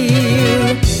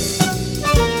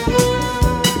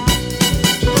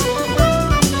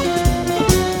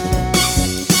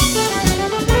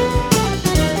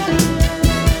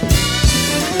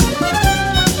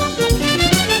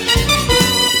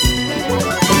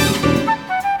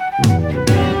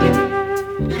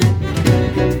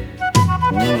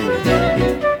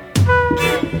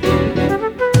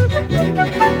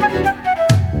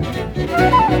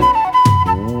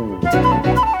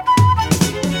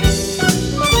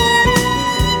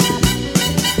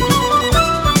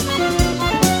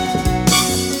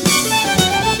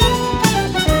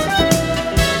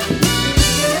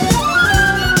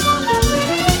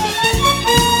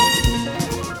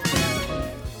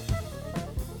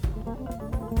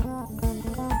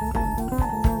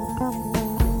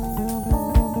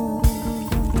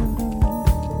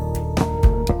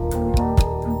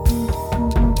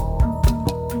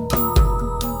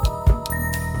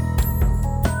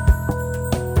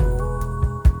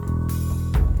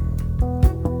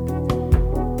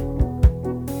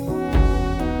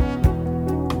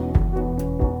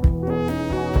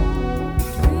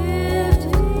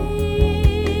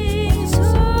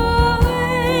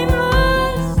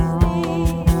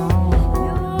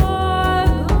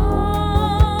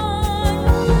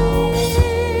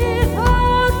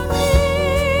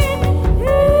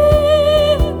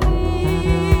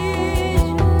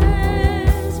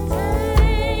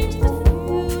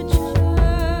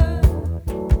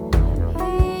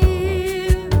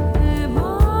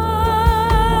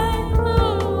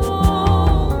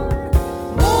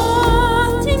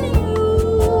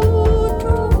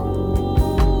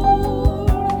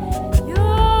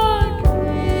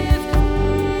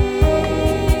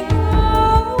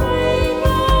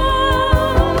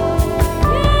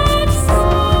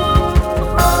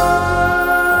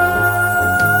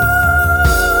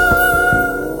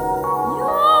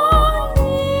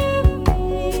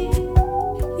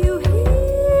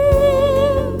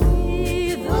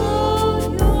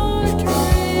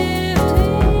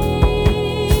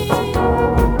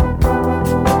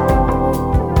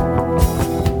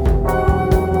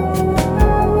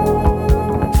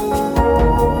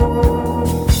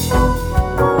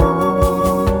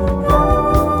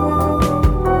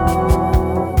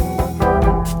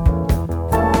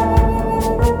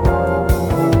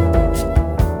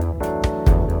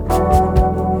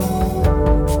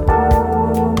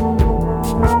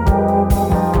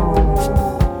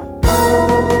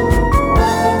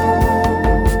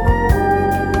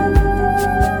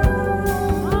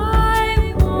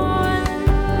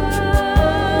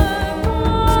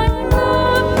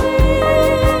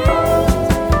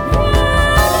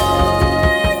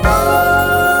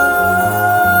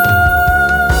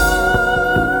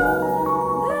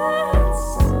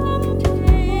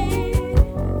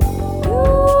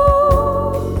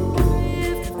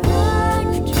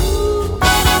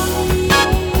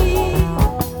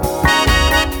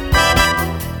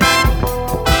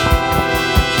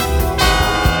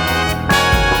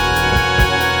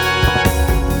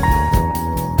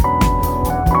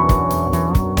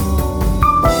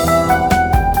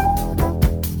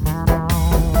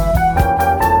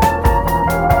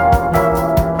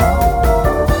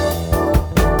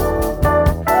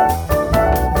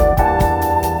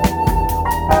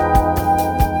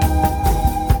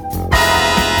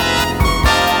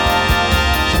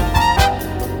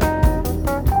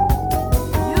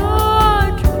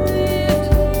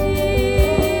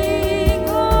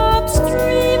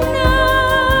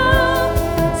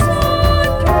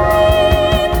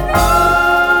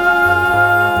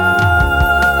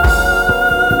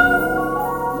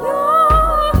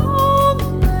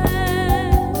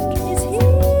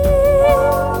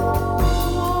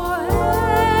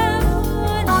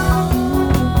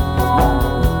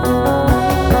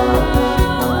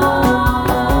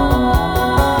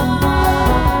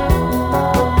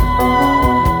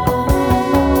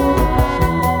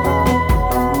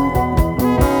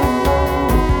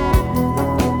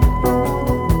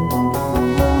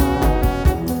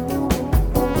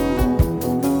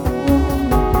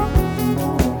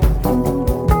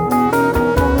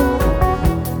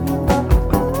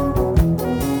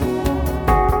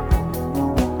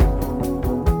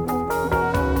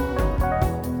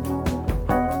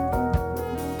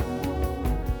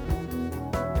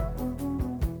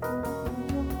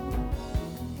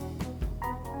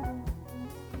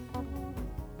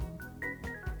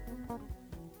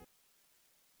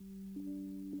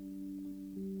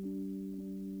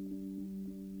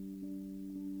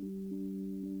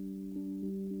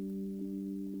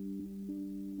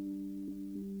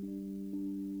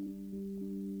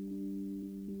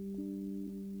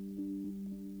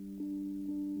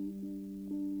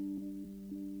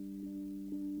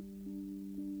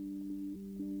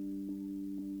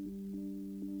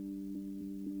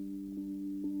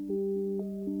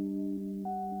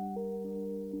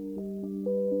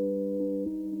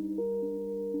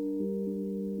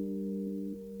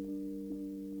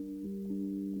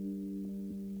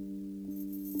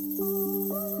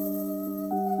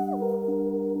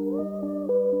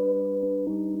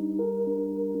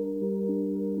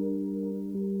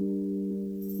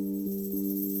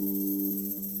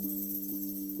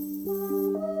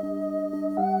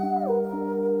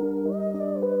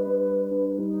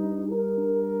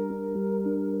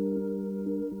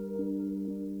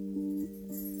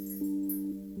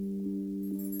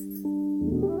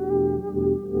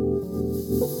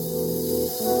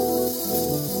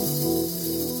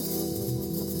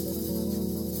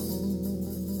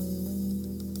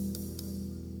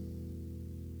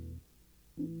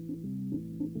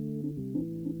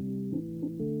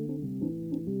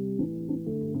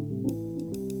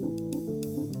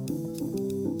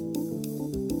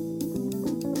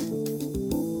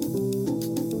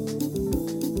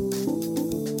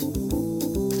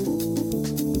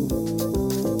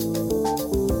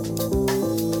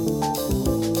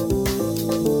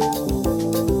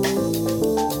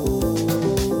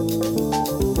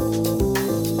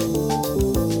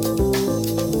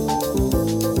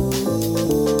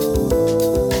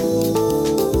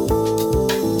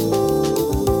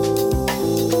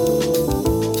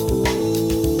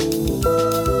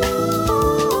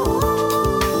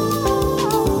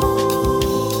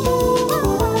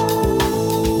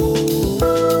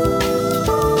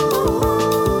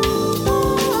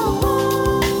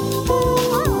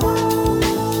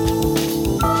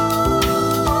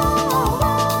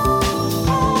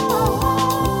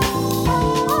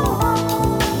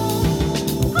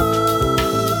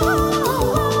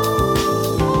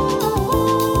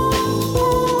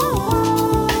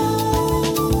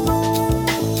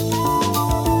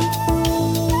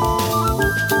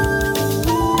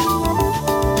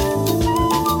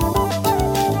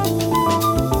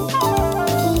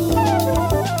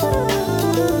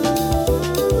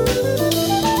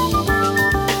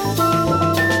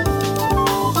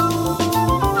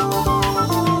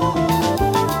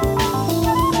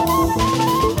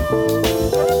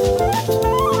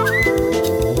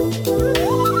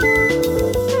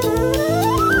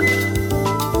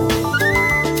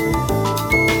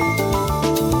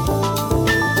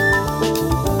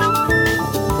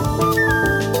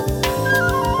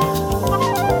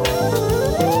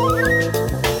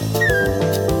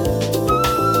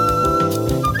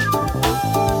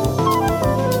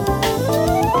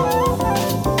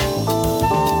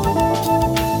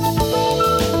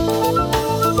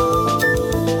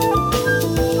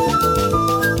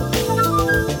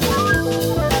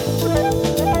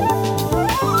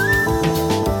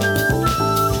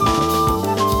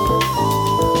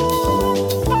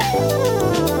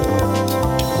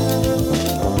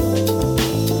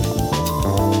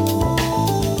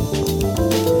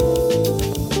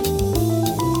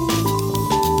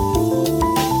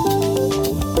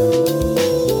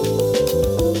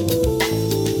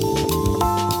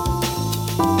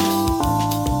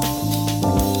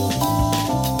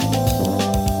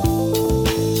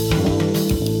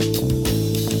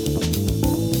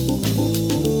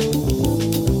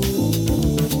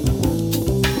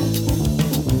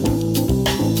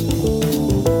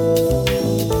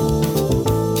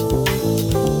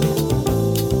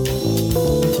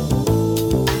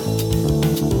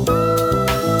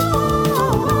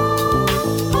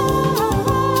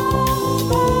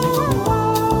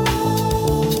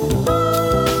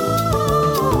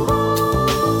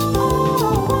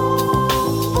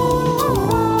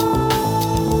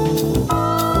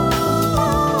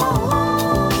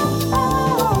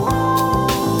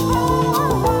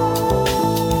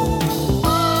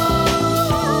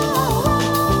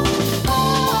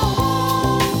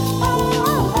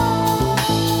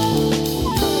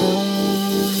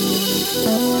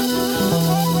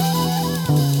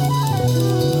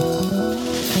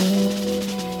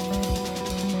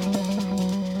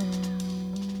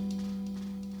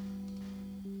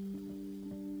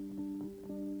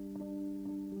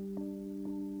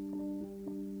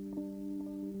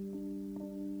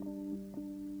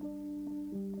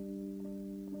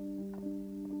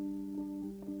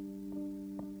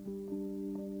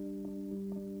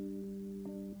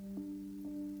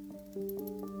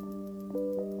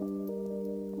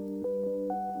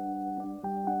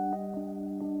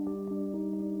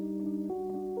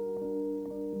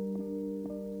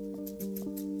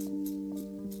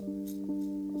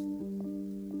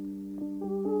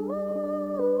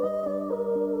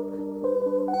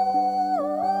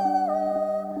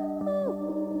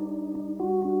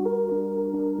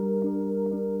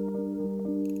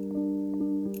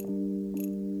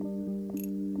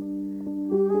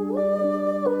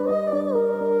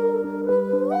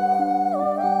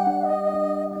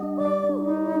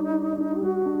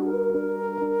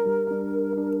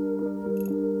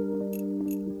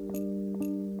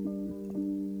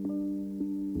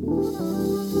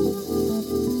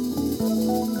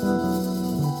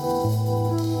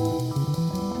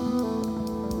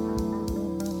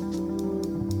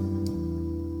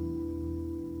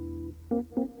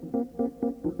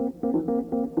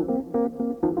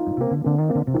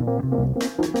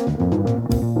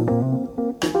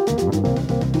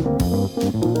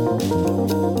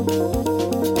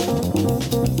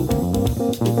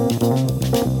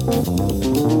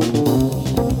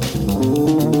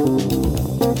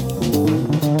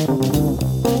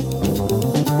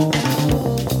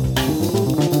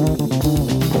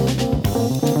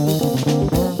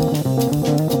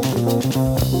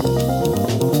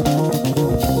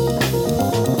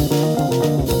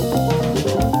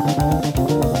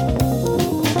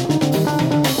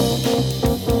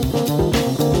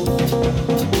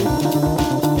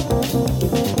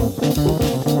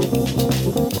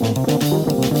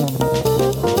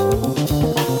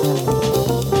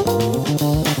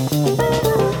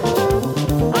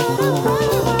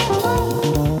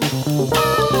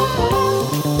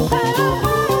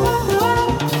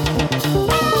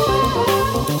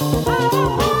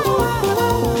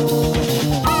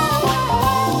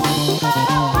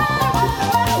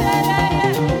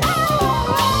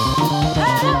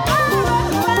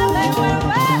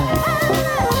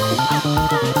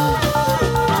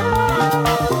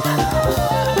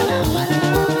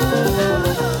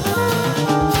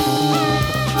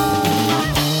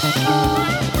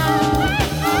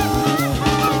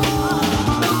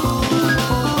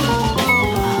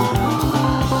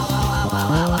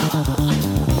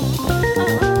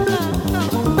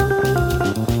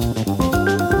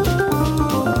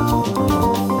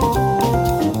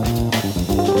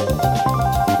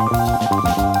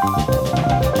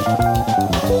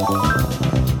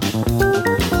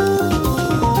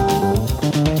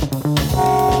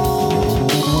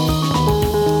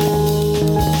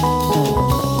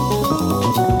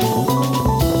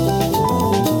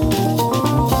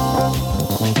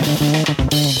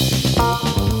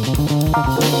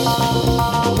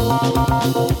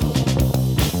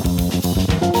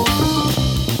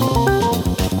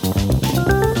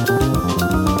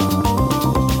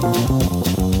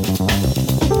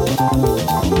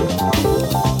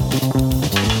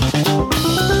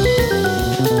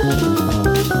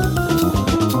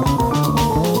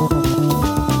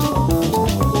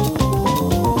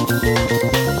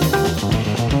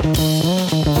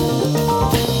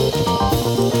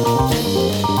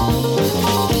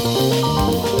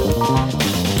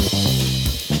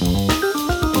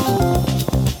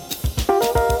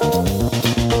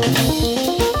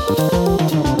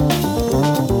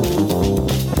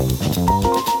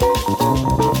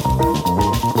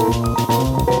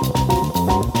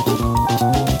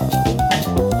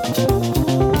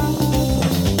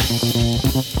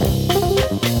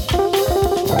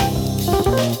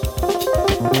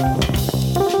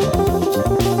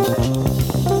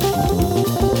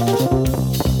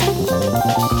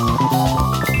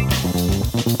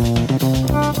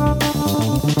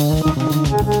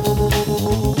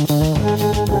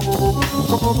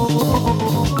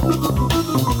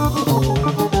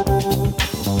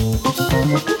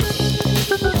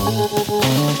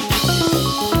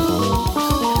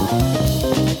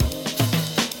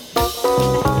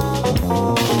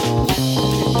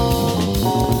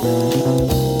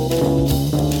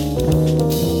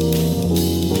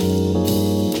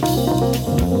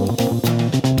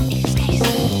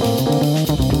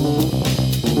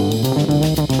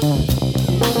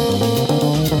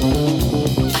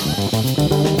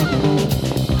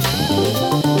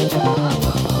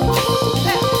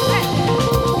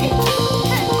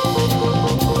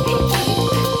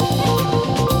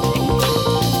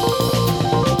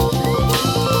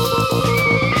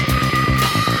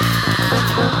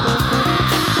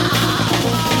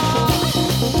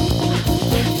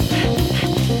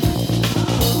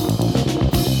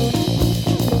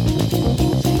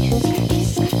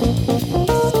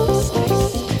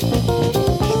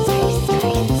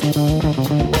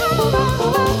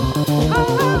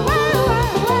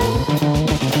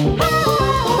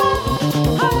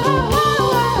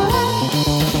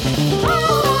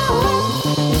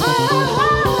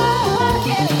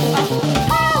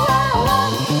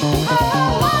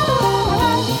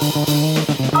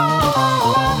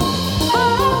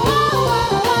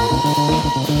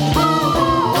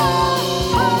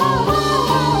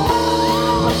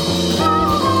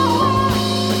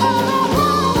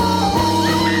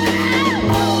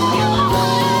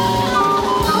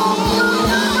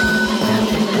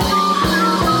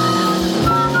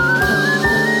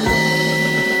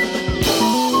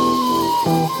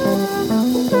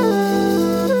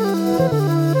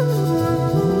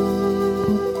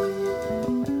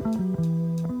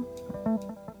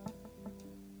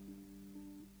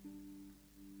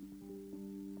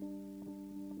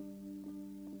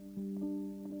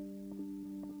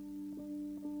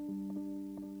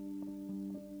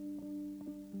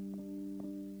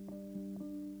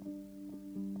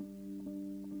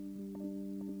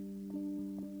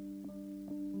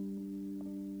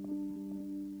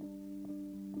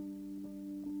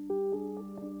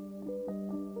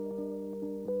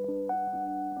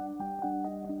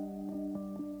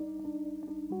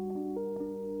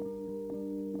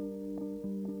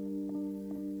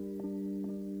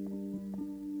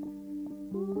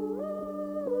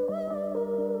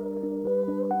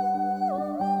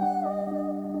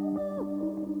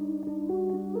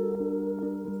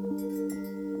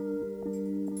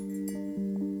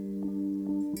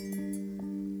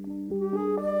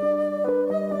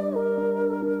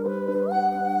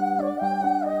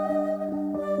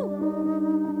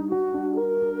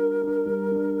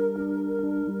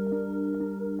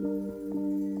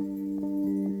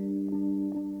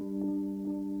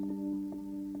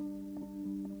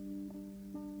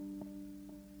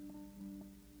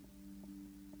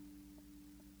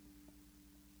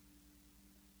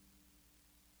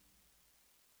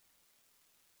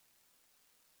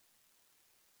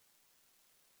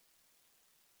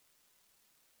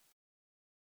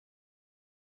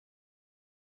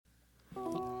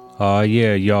 Aw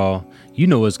yeah, y'all. You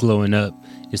know what's glowing up.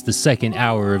 It's the second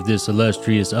hour of this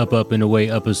illustrious Up, Up, and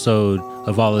Away episode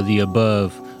of All of the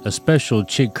Above. A special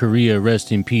Chick Corea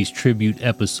Rest in Peace tribute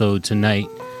episode tonight.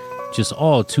 Just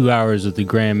all 2 hours of the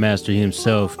Grandmaster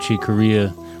himself, Chick Corea,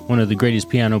 one of the greatest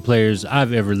piano players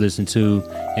I've ever listened to,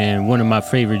 and one of my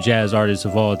favorite jazz artists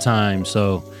of all time.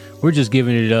 So we're just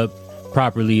giving it up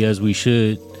properly as we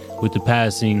should with the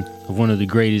passing of one of the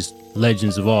greatest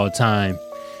legends of all time.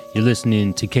 You're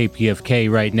listening to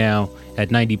KPFK right now at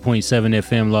 90.7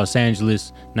 FM Los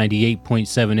Angeles, 98.7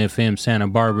 FM Santa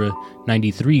Barbara,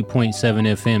 93.7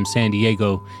 FM San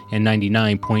Diego, and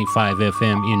 99.5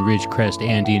 FM in Ridgecrest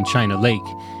and in China Lake.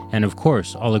 And of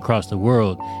course, all across the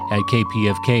world at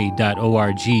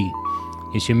kpfk.org.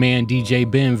 It's your man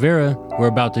DJ Ben Vera. We're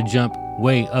about to jump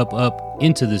way up, up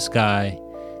into the sky.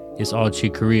 It's all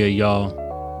Chick Corea, y'all.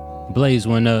 Blaze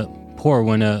one up, pour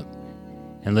one up,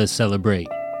 and let's celebrate.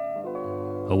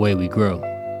 Away we grow.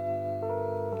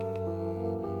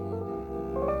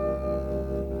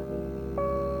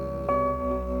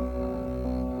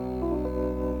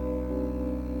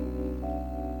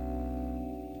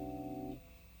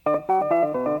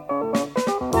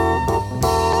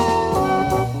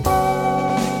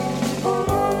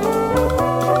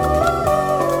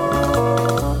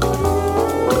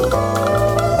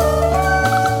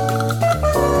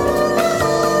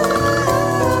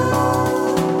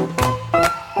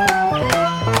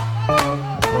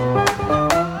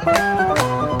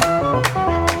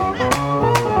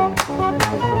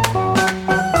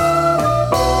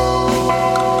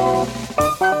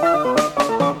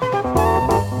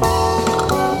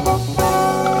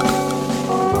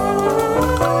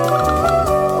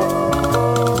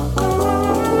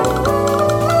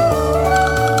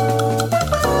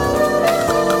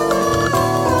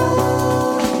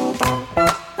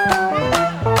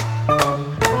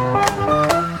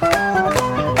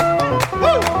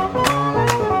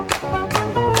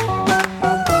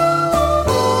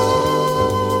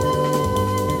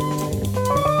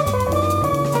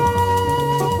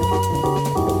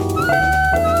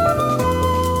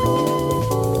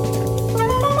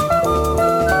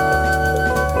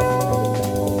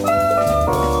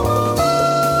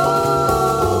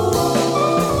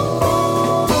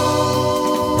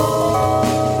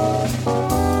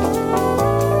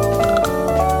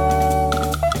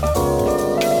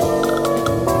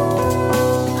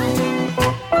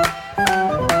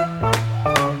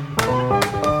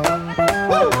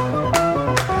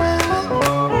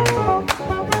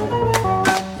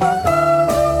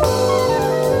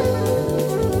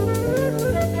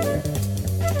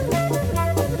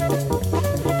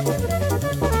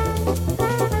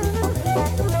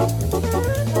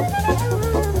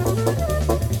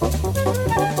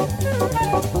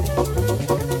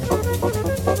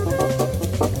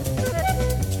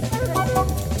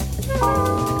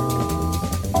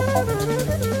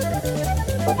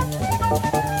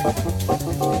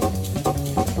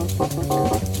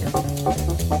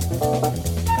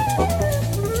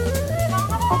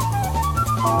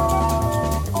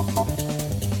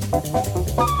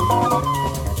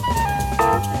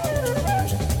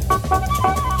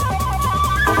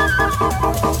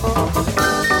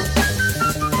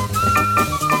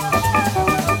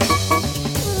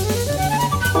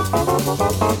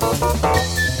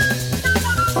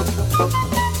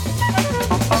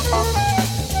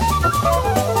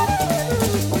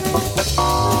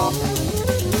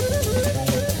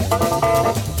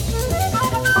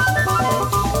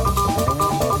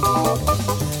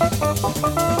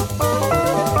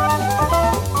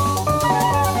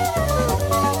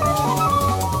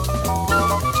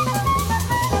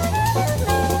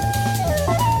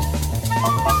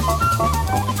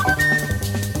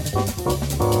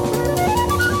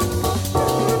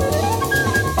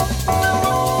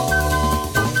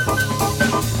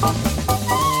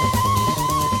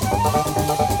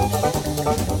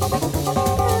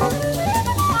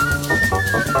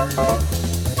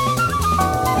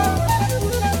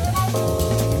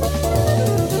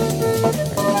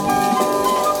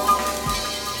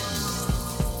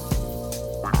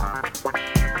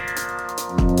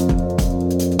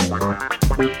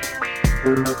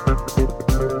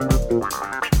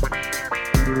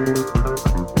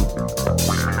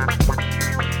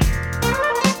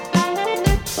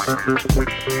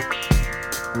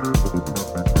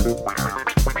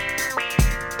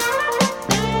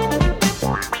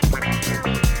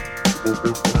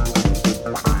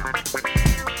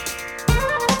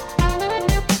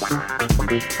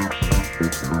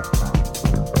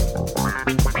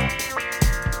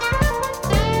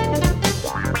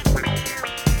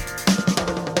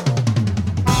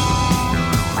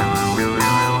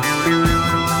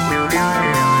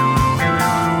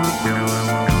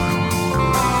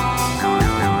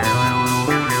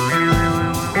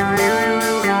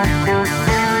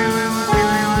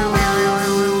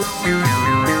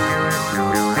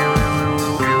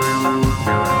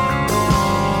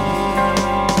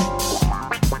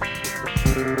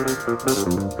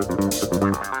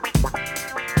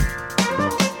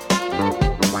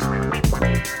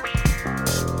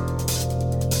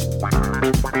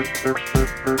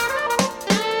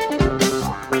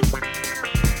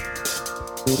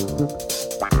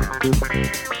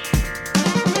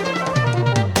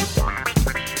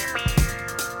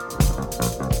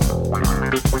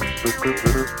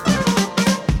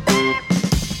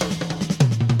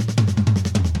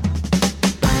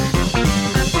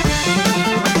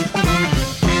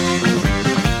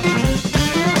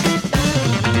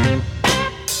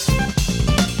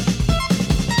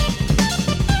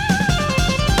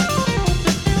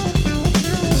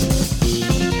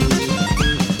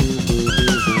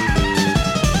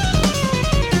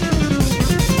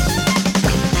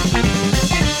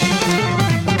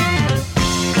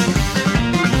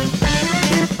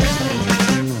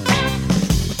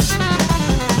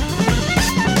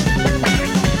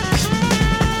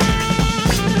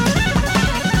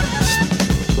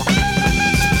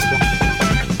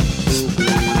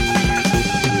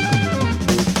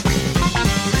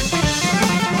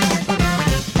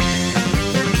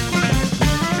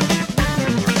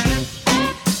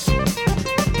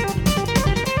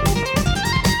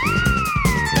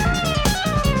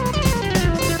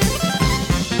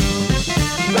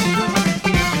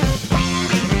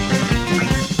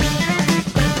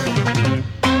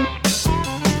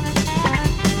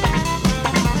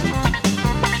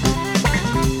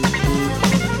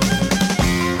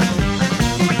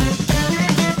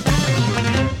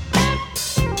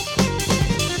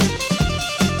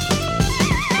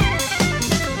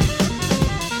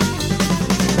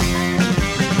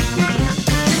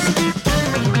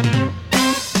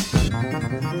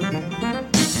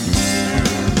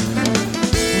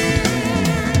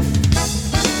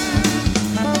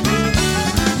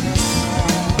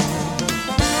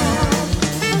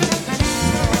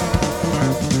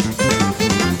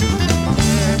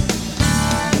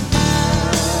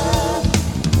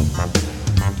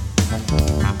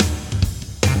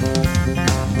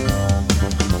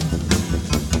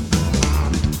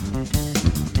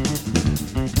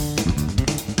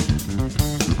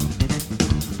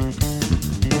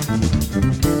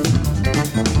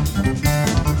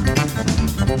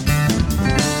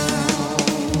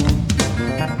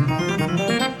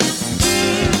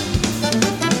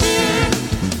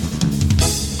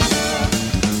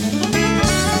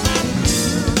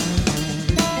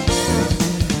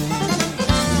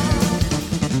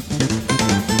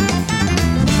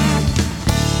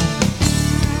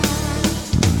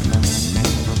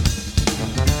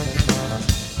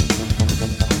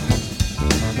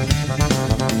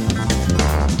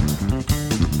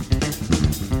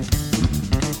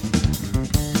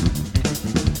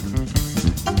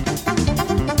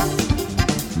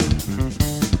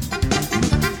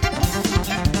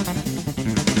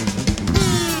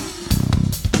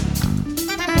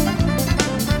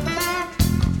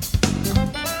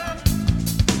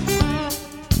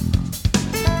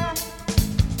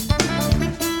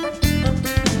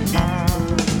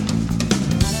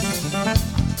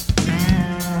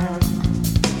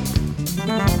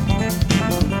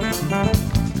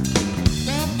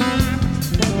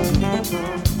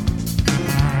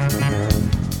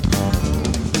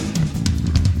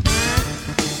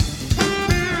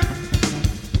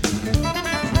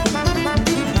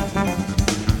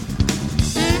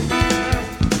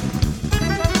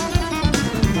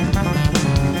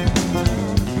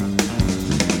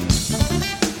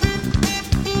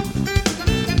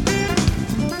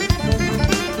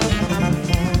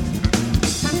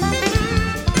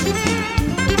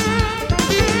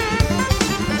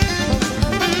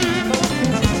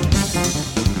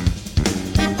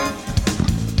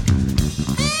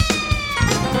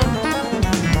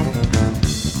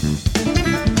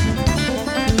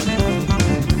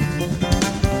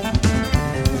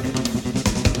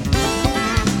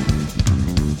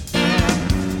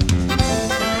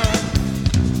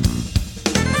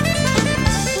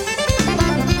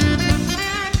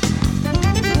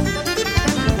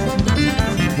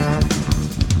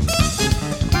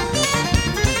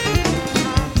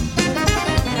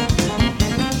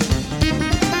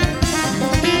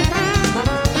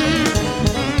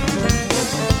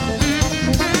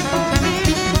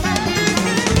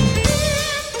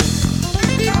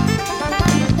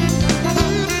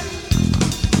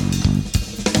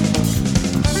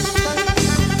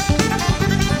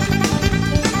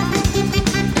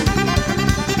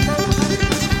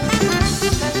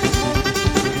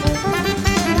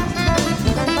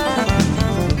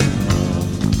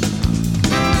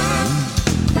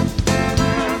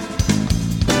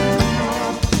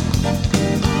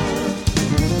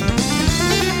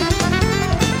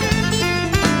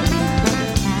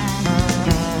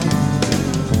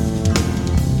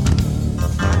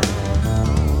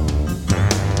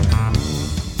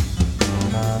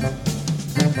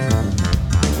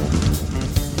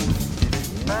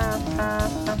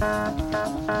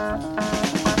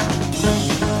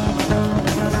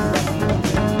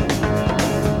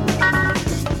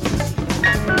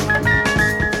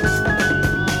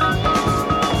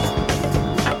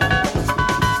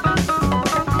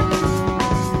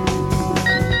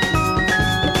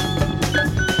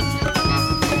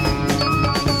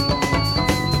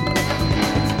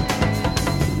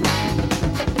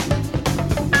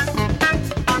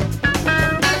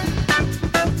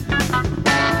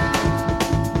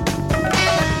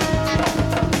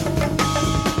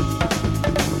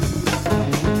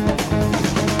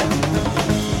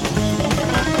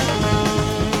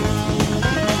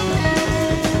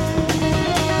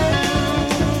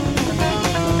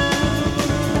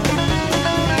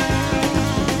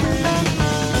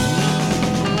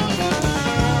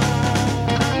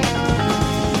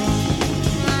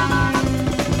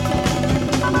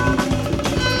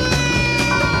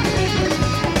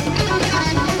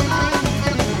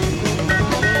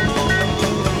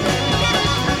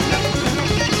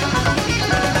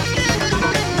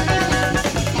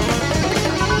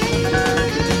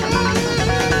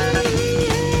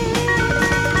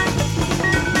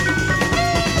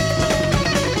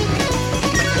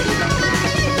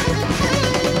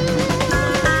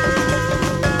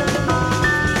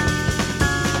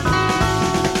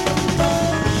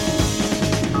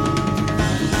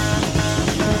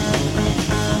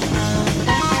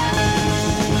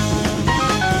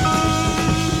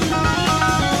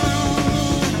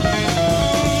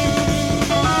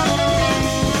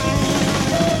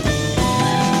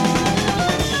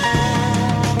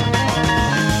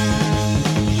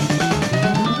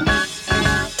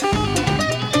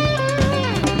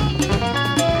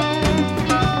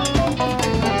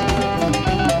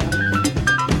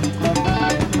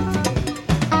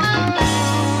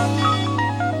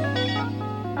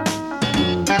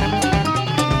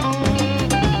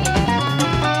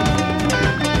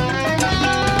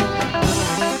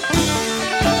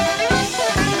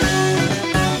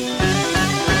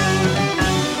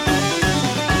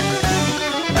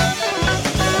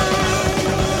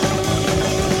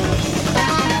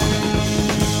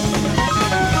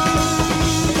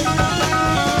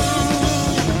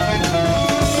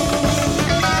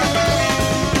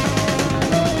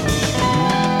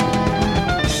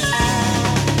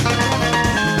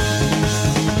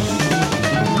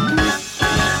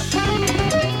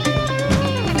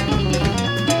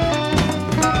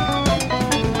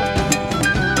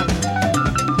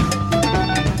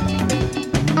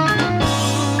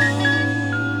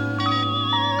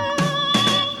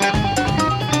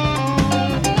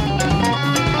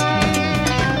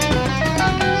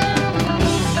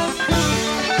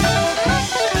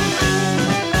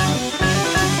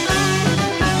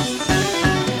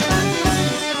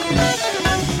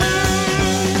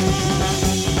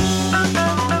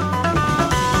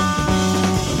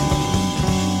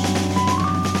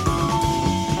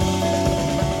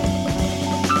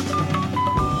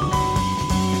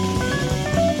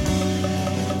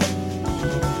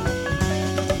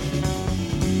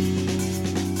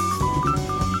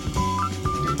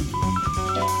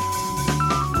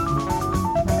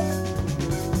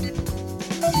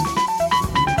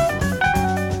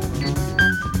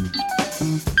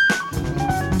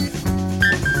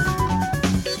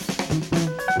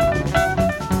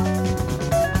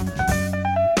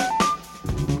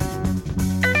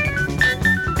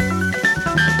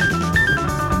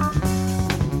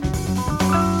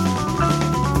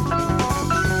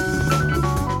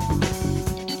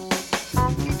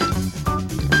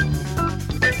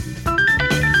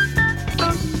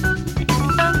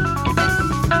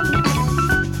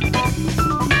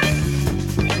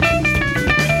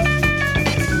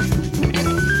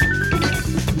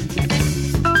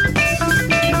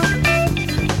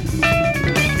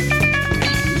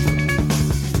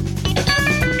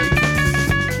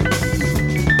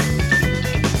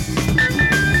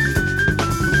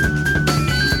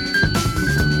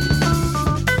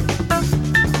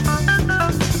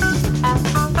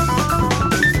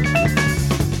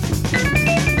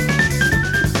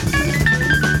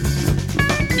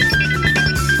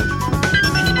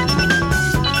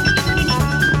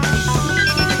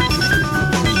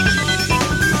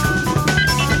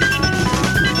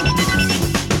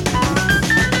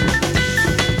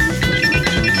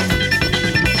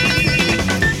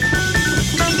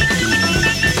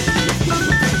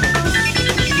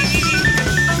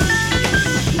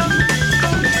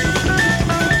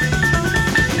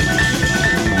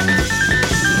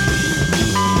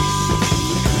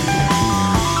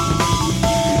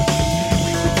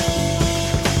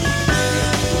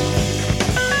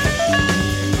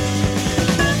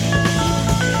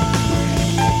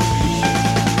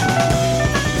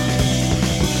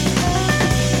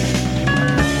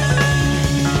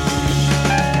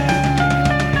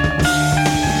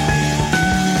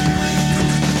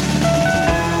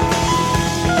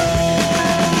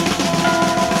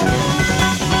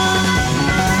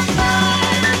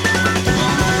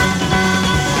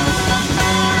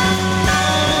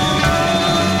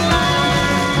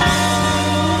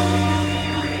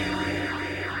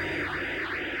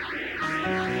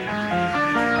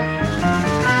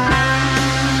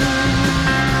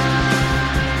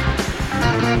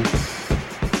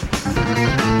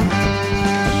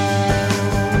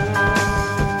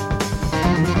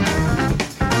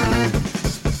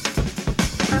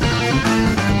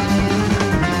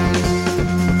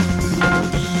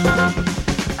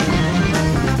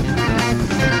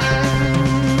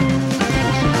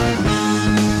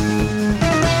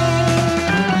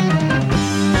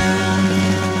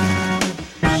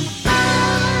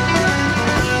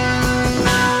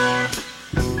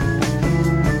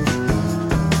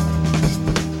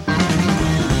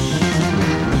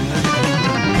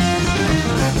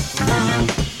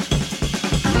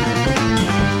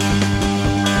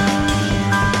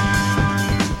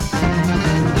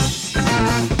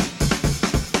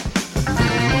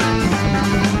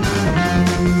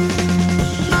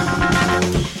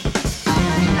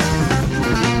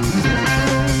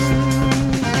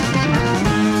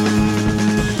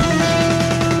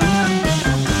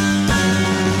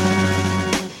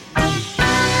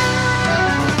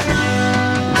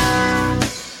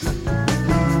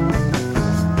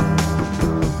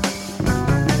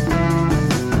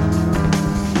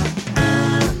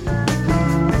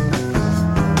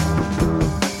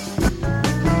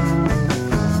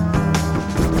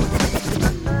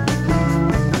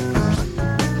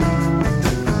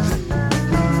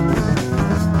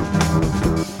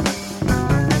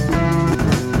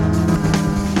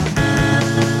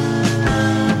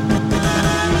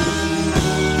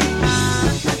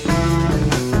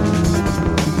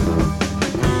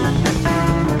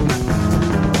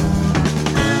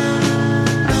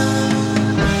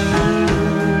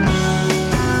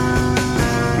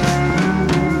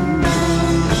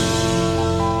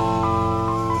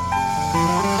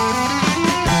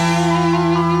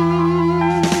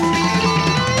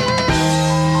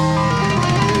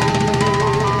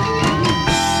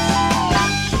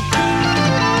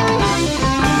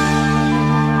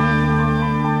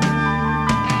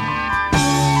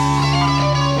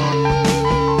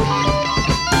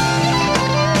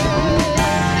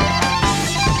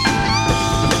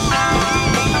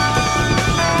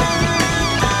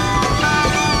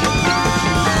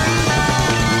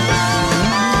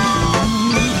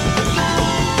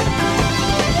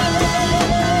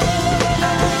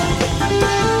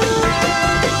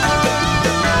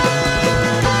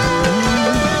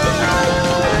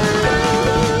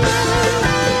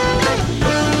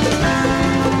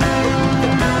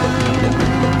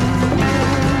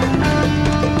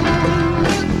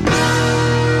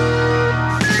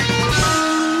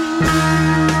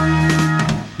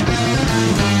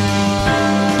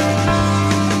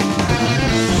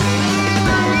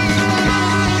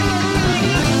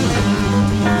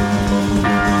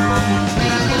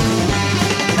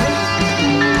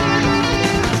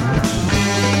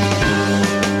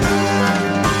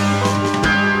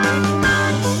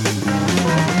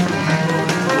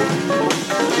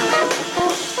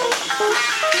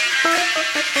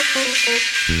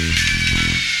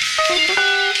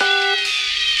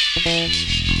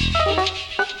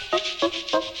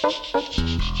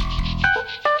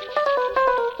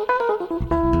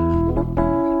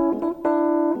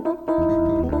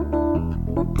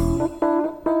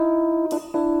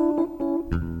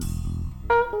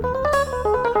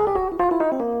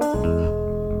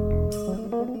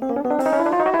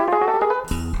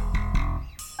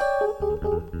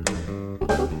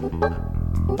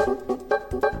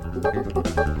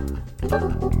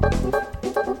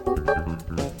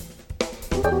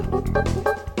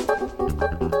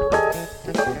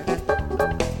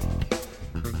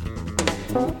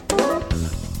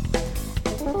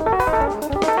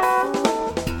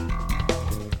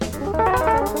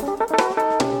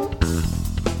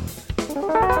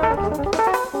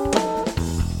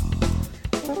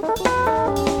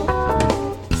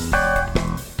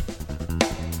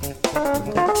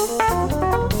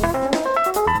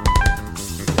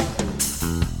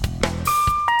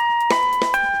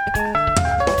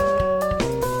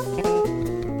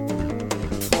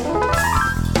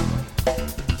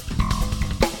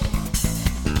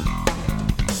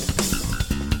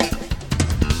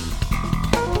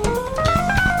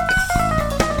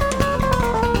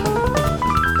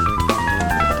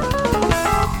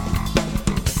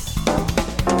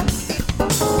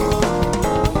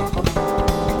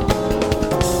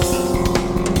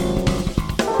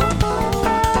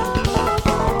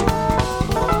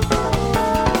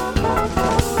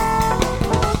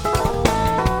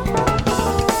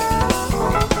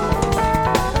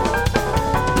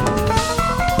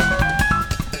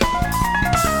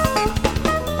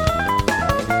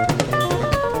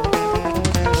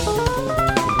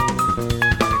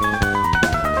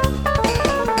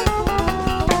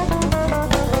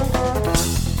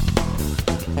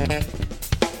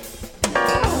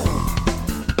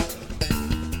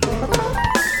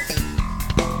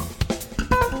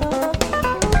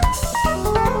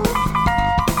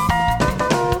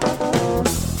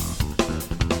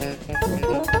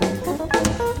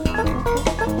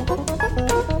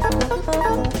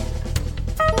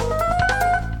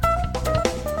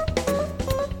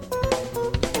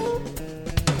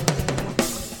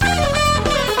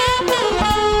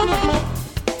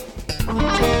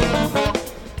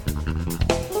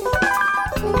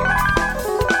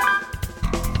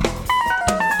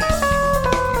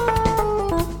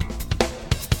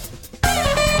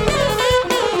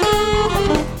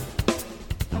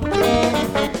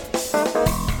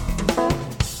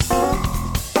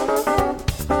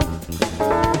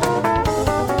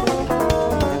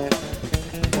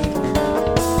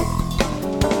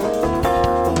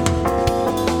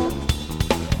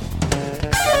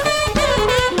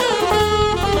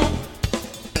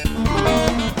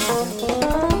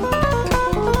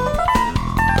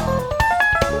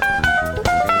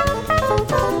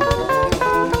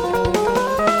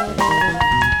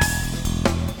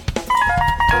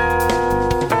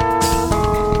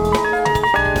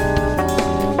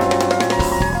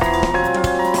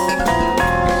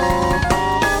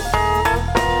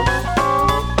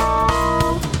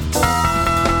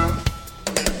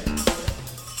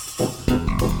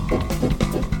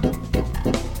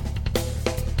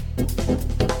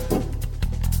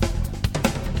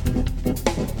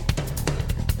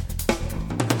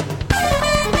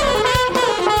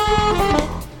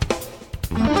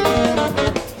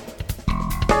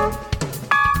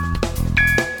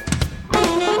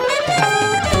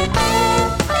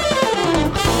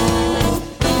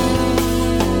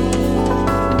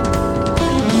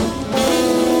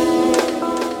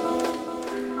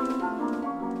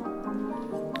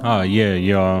 Oh, yeah,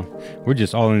 y'all. We're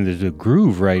just all in the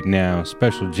groove right now.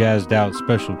 Special jazzed out,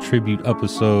 special tribute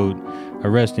episode,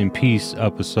 a rest in peace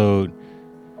episode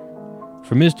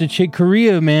for Mr. Chick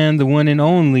Corea, man, the one and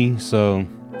only. So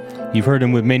you've heard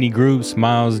him with many groups: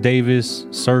 Miles Davis,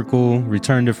 Circle,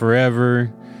 Return to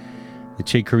Forever, the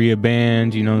Chick Corea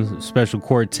Band, you know, special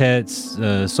quartets,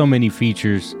 so many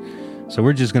features. So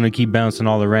we're just going to keep bouncing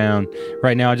all around.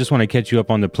 Right now, I just want to catch you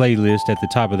up on the playlist at the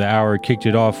top of the hour. Kicked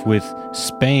it off with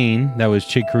Spain. That was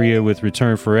Chick Corea with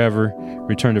Return to Forever.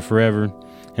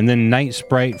 And then Night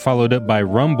Sprite, followed up by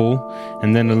Rumble.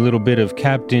 And then a little bit of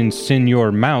Captain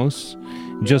Senor Mouse.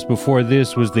 Just before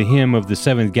this was the hymn of the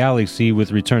Seventh Galaxy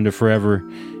with Return to Forever.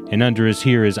 And under us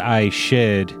here is I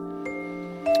Shed.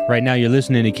 Right now, you're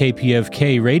listening to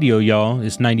KPFK Radio, y'all.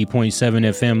 It's 90.7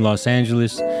 FM Los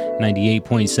Angeles, 98.7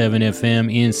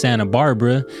 FM in Santa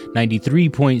Barbara,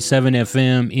 93.7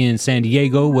 FM in San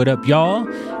Diego. What up, y'all?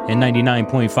 And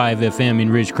 99.5 FM in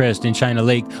Ridgecrest and China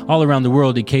Lake. All around the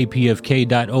world at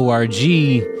kpfk.org.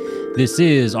 This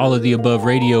is All of the Above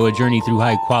Radio, a journey through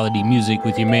high-quality music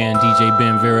with your man, DJ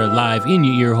Ben Vera, live in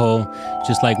your ear hole,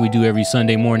 just like we do every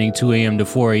Sunday morning, 2 a.m. to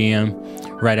 4 a.m.,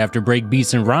 right after break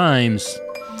beats and rhymes.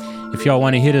 If y'all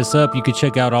want to hit us up, you can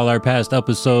check out all our past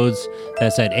episodes.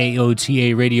 That's at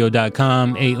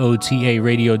aotaradio.com,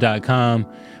 aotaradio.com,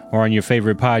 or on your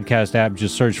favorite podcast app.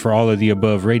 Just search for All of the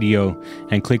Above Radio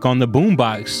and click on the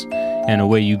boombox, and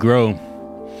away you grow.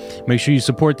 Make sure you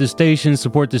support the station.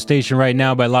 Support the station right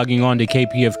now by logging on to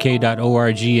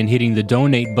kpfk.org and hitting the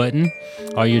donate button.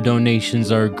 All your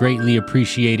donations are greatly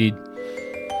appreciated.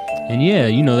 And yeah,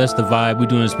 you know, that's the vibe. We're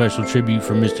doing a special tribute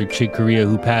for Mr. Chick Corea,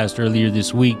 who passed earlier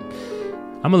this week.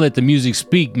 I'm going to let the music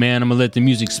speak, man. I'm going to let the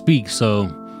music speak, so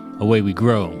away we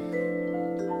grow.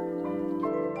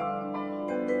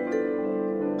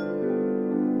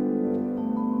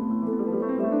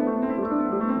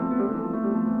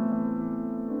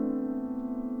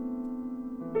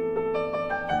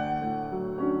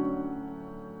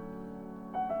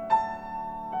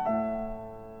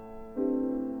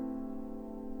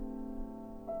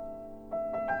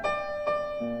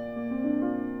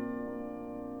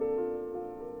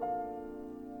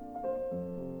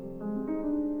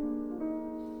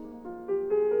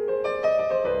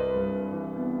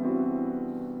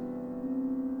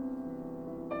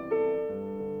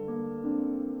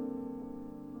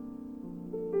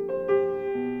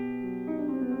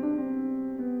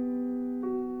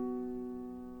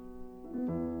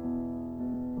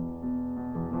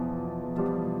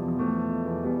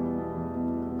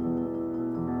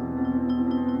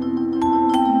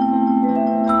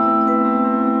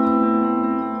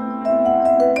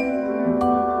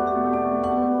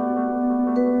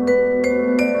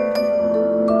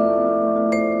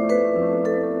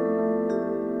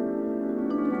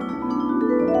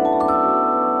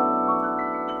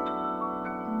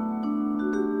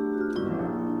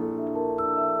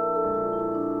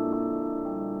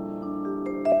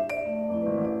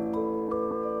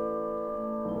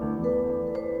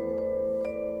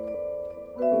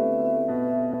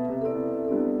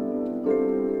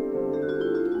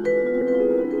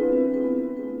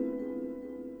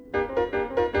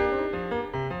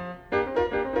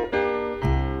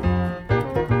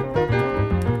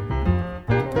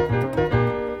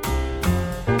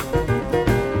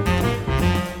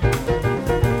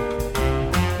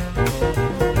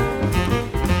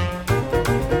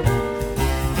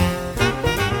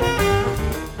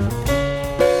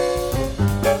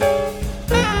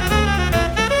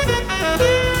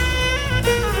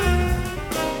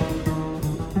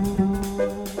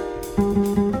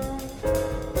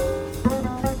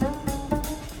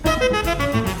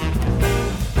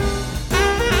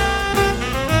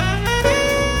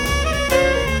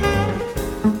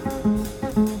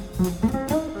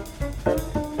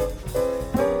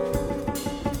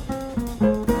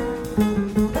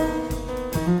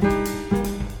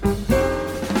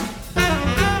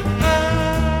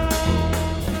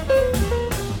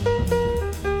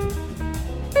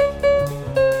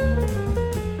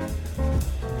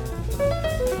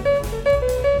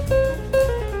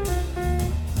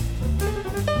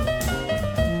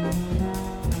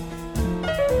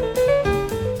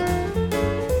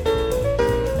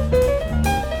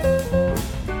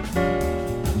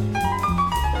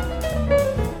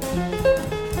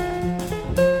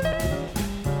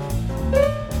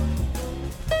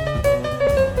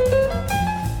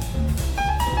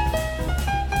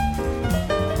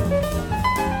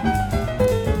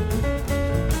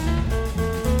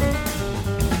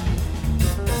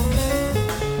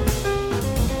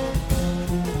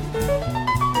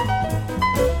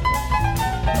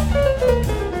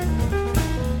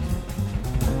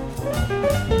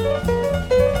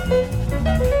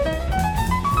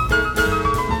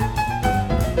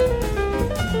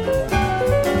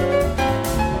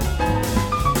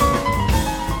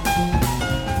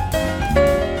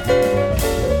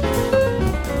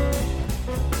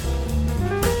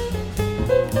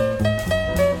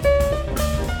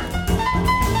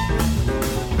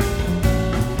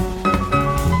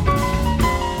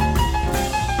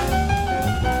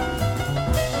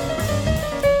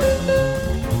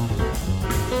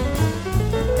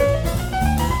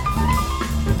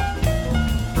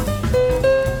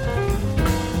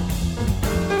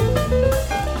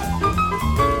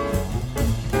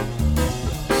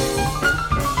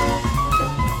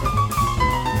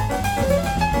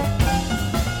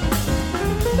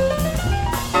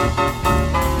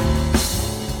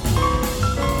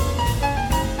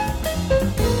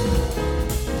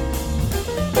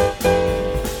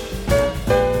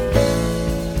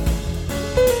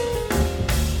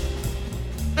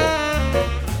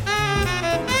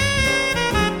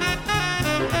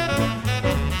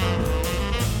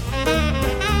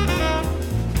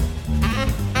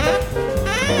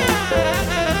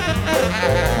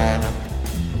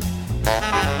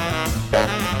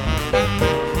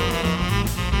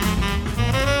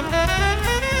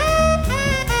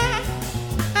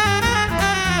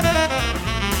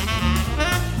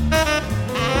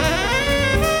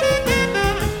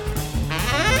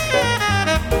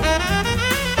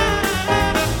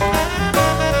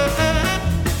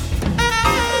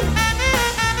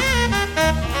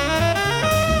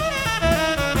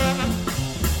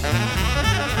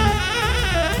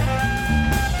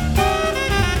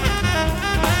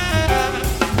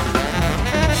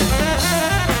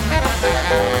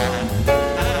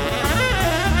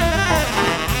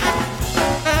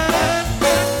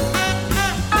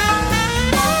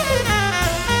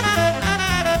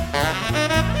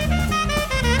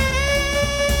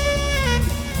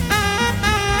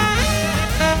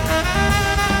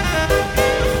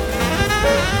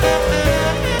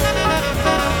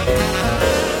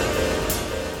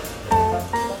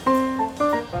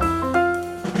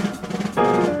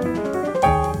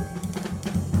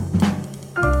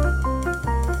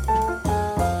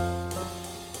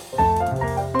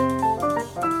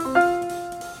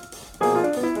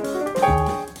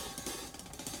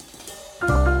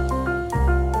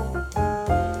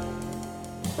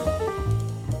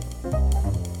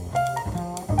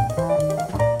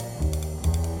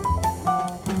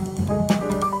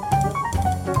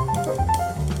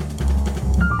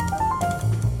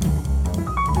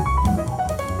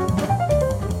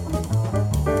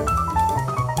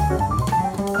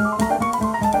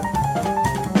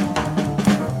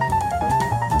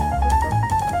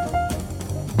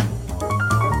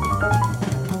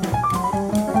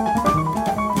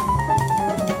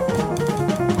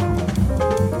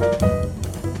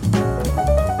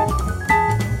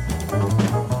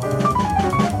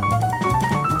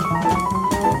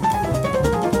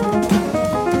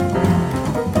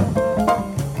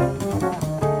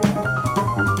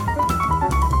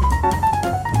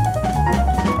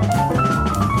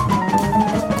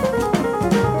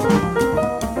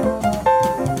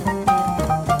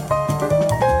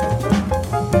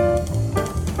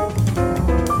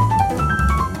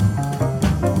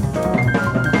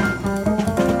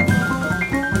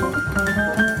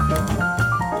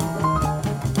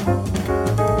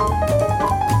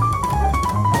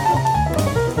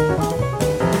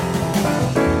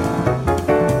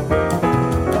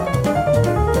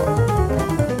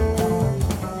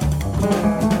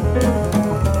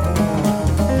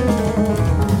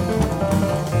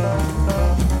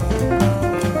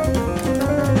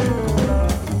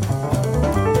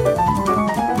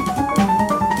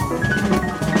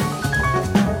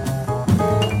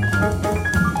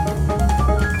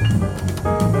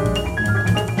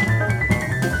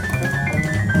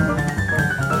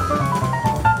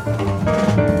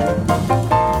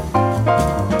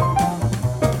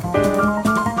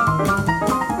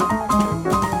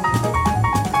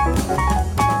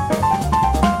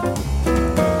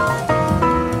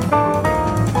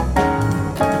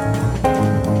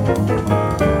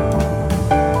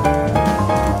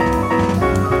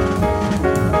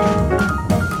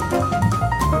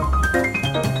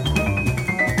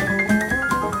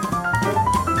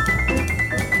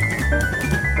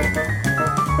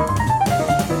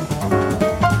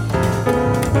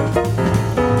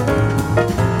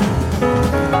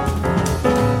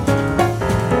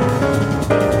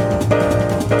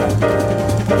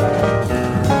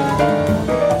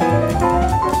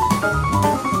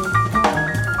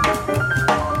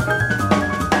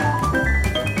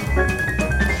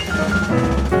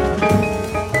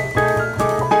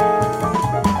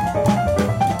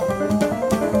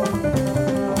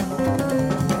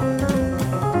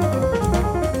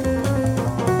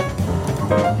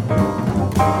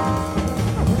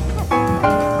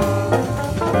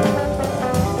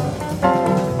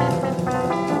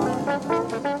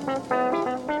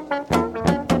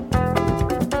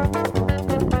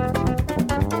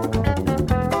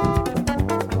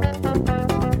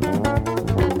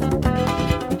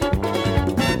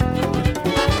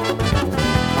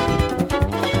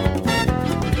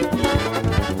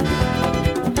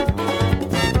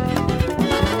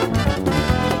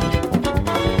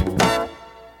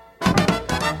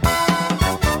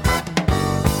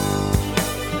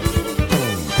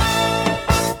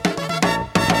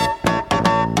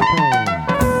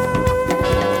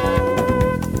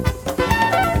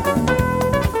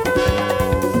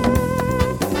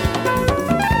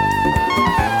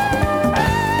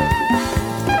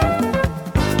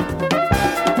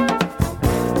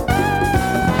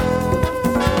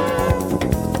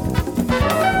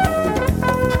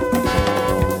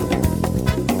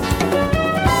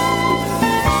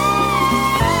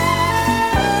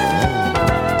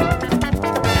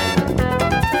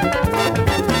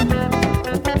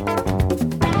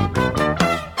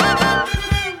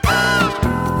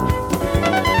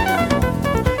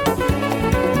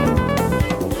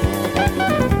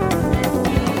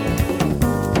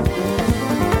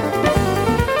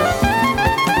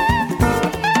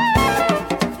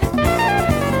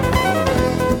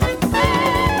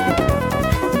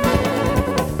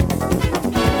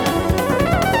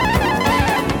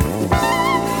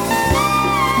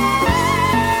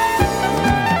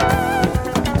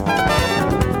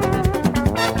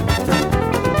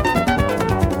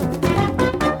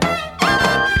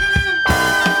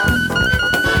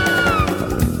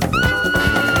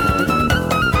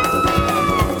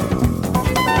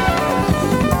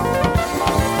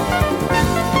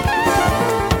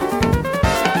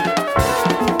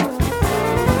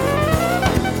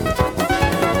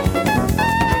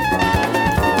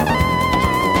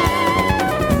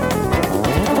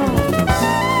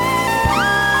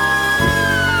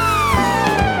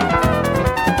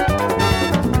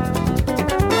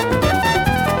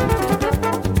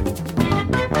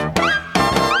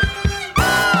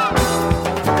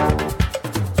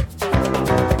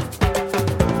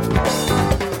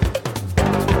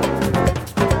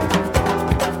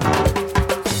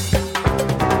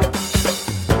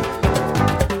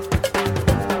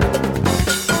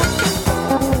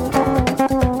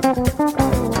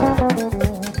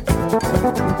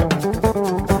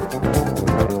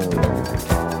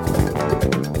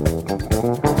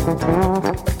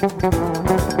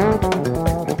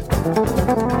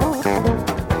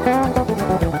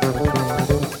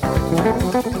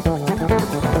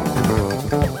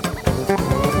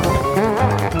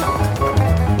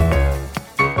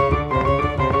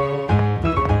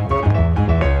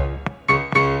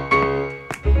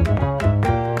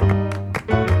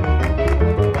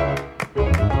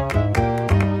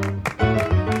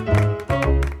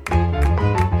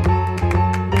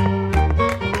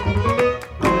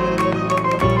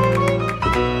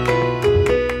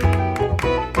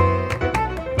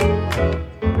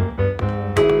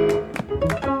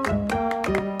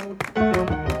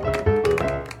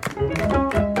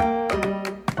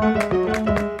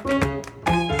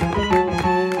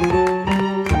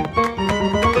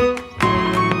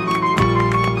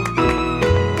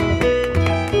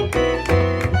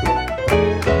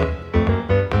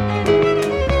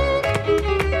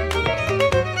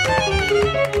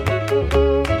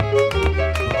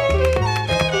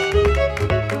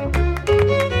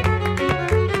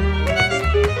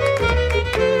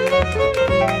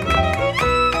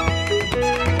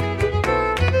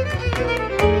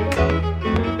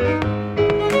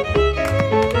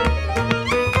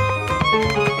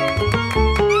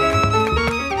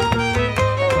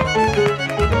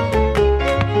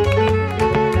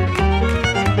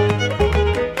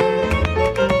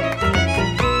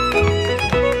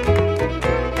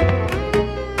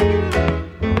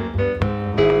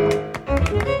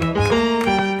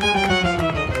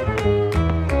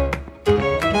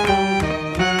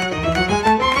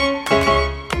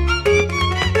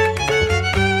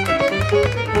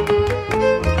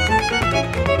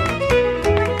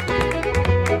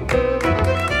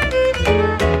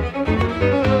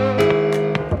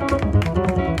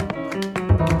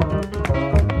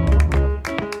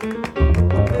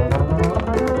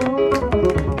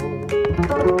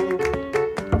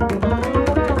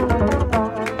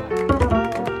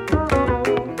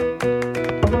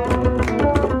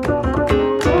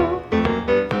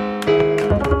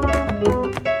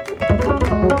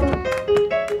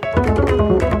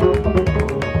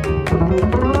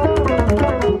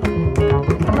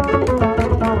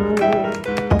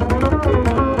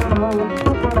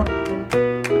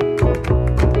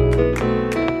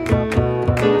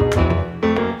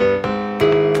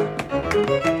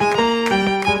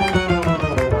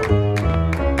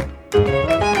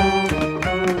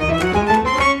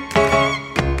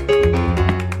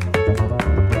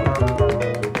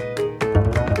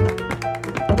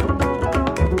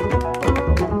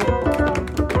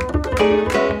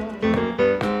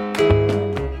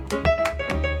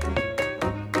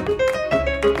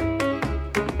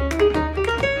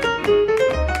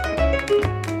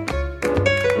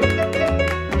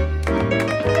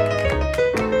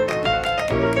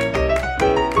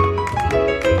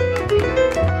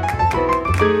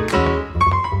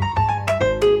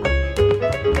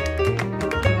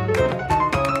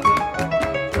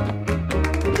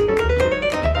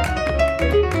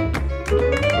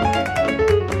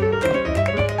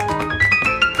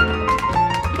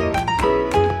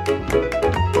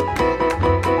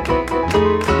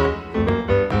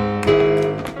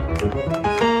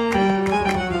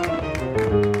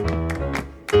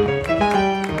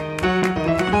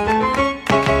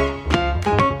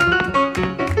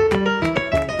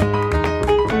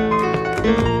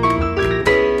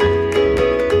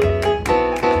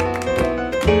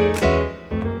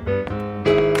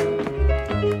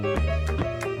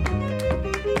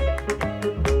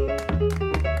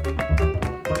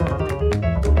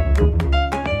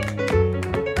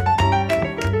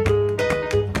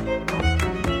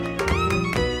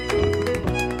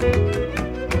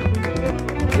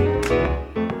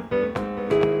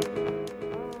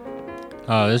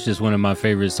 Oh, that's just one of my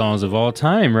favorite songs of all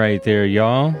time right there,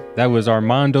 y'all. That was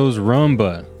Armando's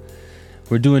Rumba.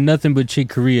 We're doing nothing but Chick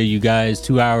Corea, you guys.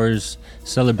 2 hours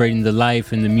celebrating the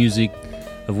life and the music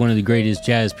of one of the greatest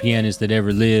jazz pianists that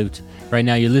ever lived. Right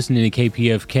now, you're listening to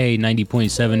KPFK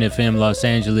 90.7 FM Los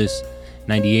Angeles,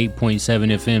 98.7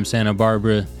 FM Santa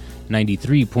Barbara,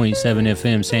 93.7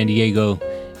 FM San Diego,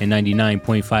 and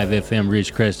 99.5 FM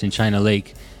Ridgecrest and China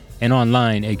Lake, and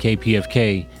online at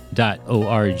kpfk.org.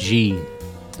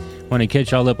 Want to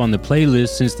catch y'all up on the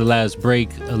playlist since the last break.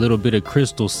 A little bit of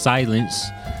Crystal Silence,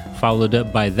 followed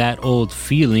up by That Old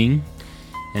Feeling,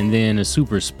 and then a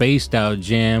super spaced out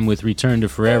jam with Return to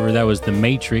Forever. That was The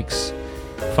Matrix,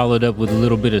 followed up with a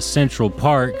little bit of Central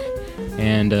Park,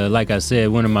 and like I said,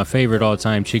 one of my favorite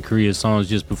all-time Chick Corea songs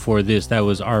just before this, that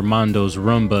was Armando's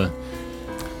Rumba.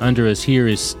 Under us here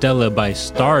is Stella by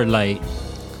Starlight,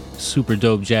 super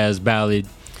dope jazz ballad.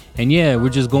 And yeah, we're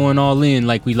just going all in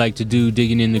like we like to do,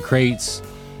 digging in the crates.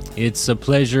 It's a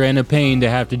pleasure and a pain to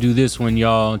have to do this one,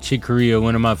 y'all. Chick Corea,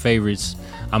 one of my favorites.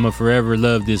 I'ma forever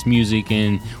love this music,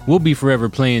 and we'll be forever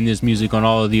playing this music on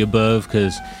All of the Above,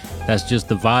 because that's just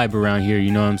the vibe around here,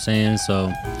 you know what I'm saying?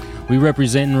 So we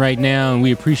representing right now, and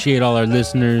we appreciate all our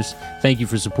listeners. Thank you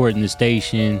for supporting the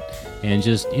station, and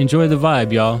just enjoy the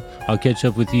vibe, y'all. I'll catch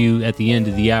up with you at the end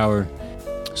of the hour.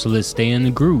 So let's stay in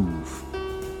the groove.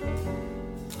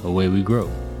 Away we grow.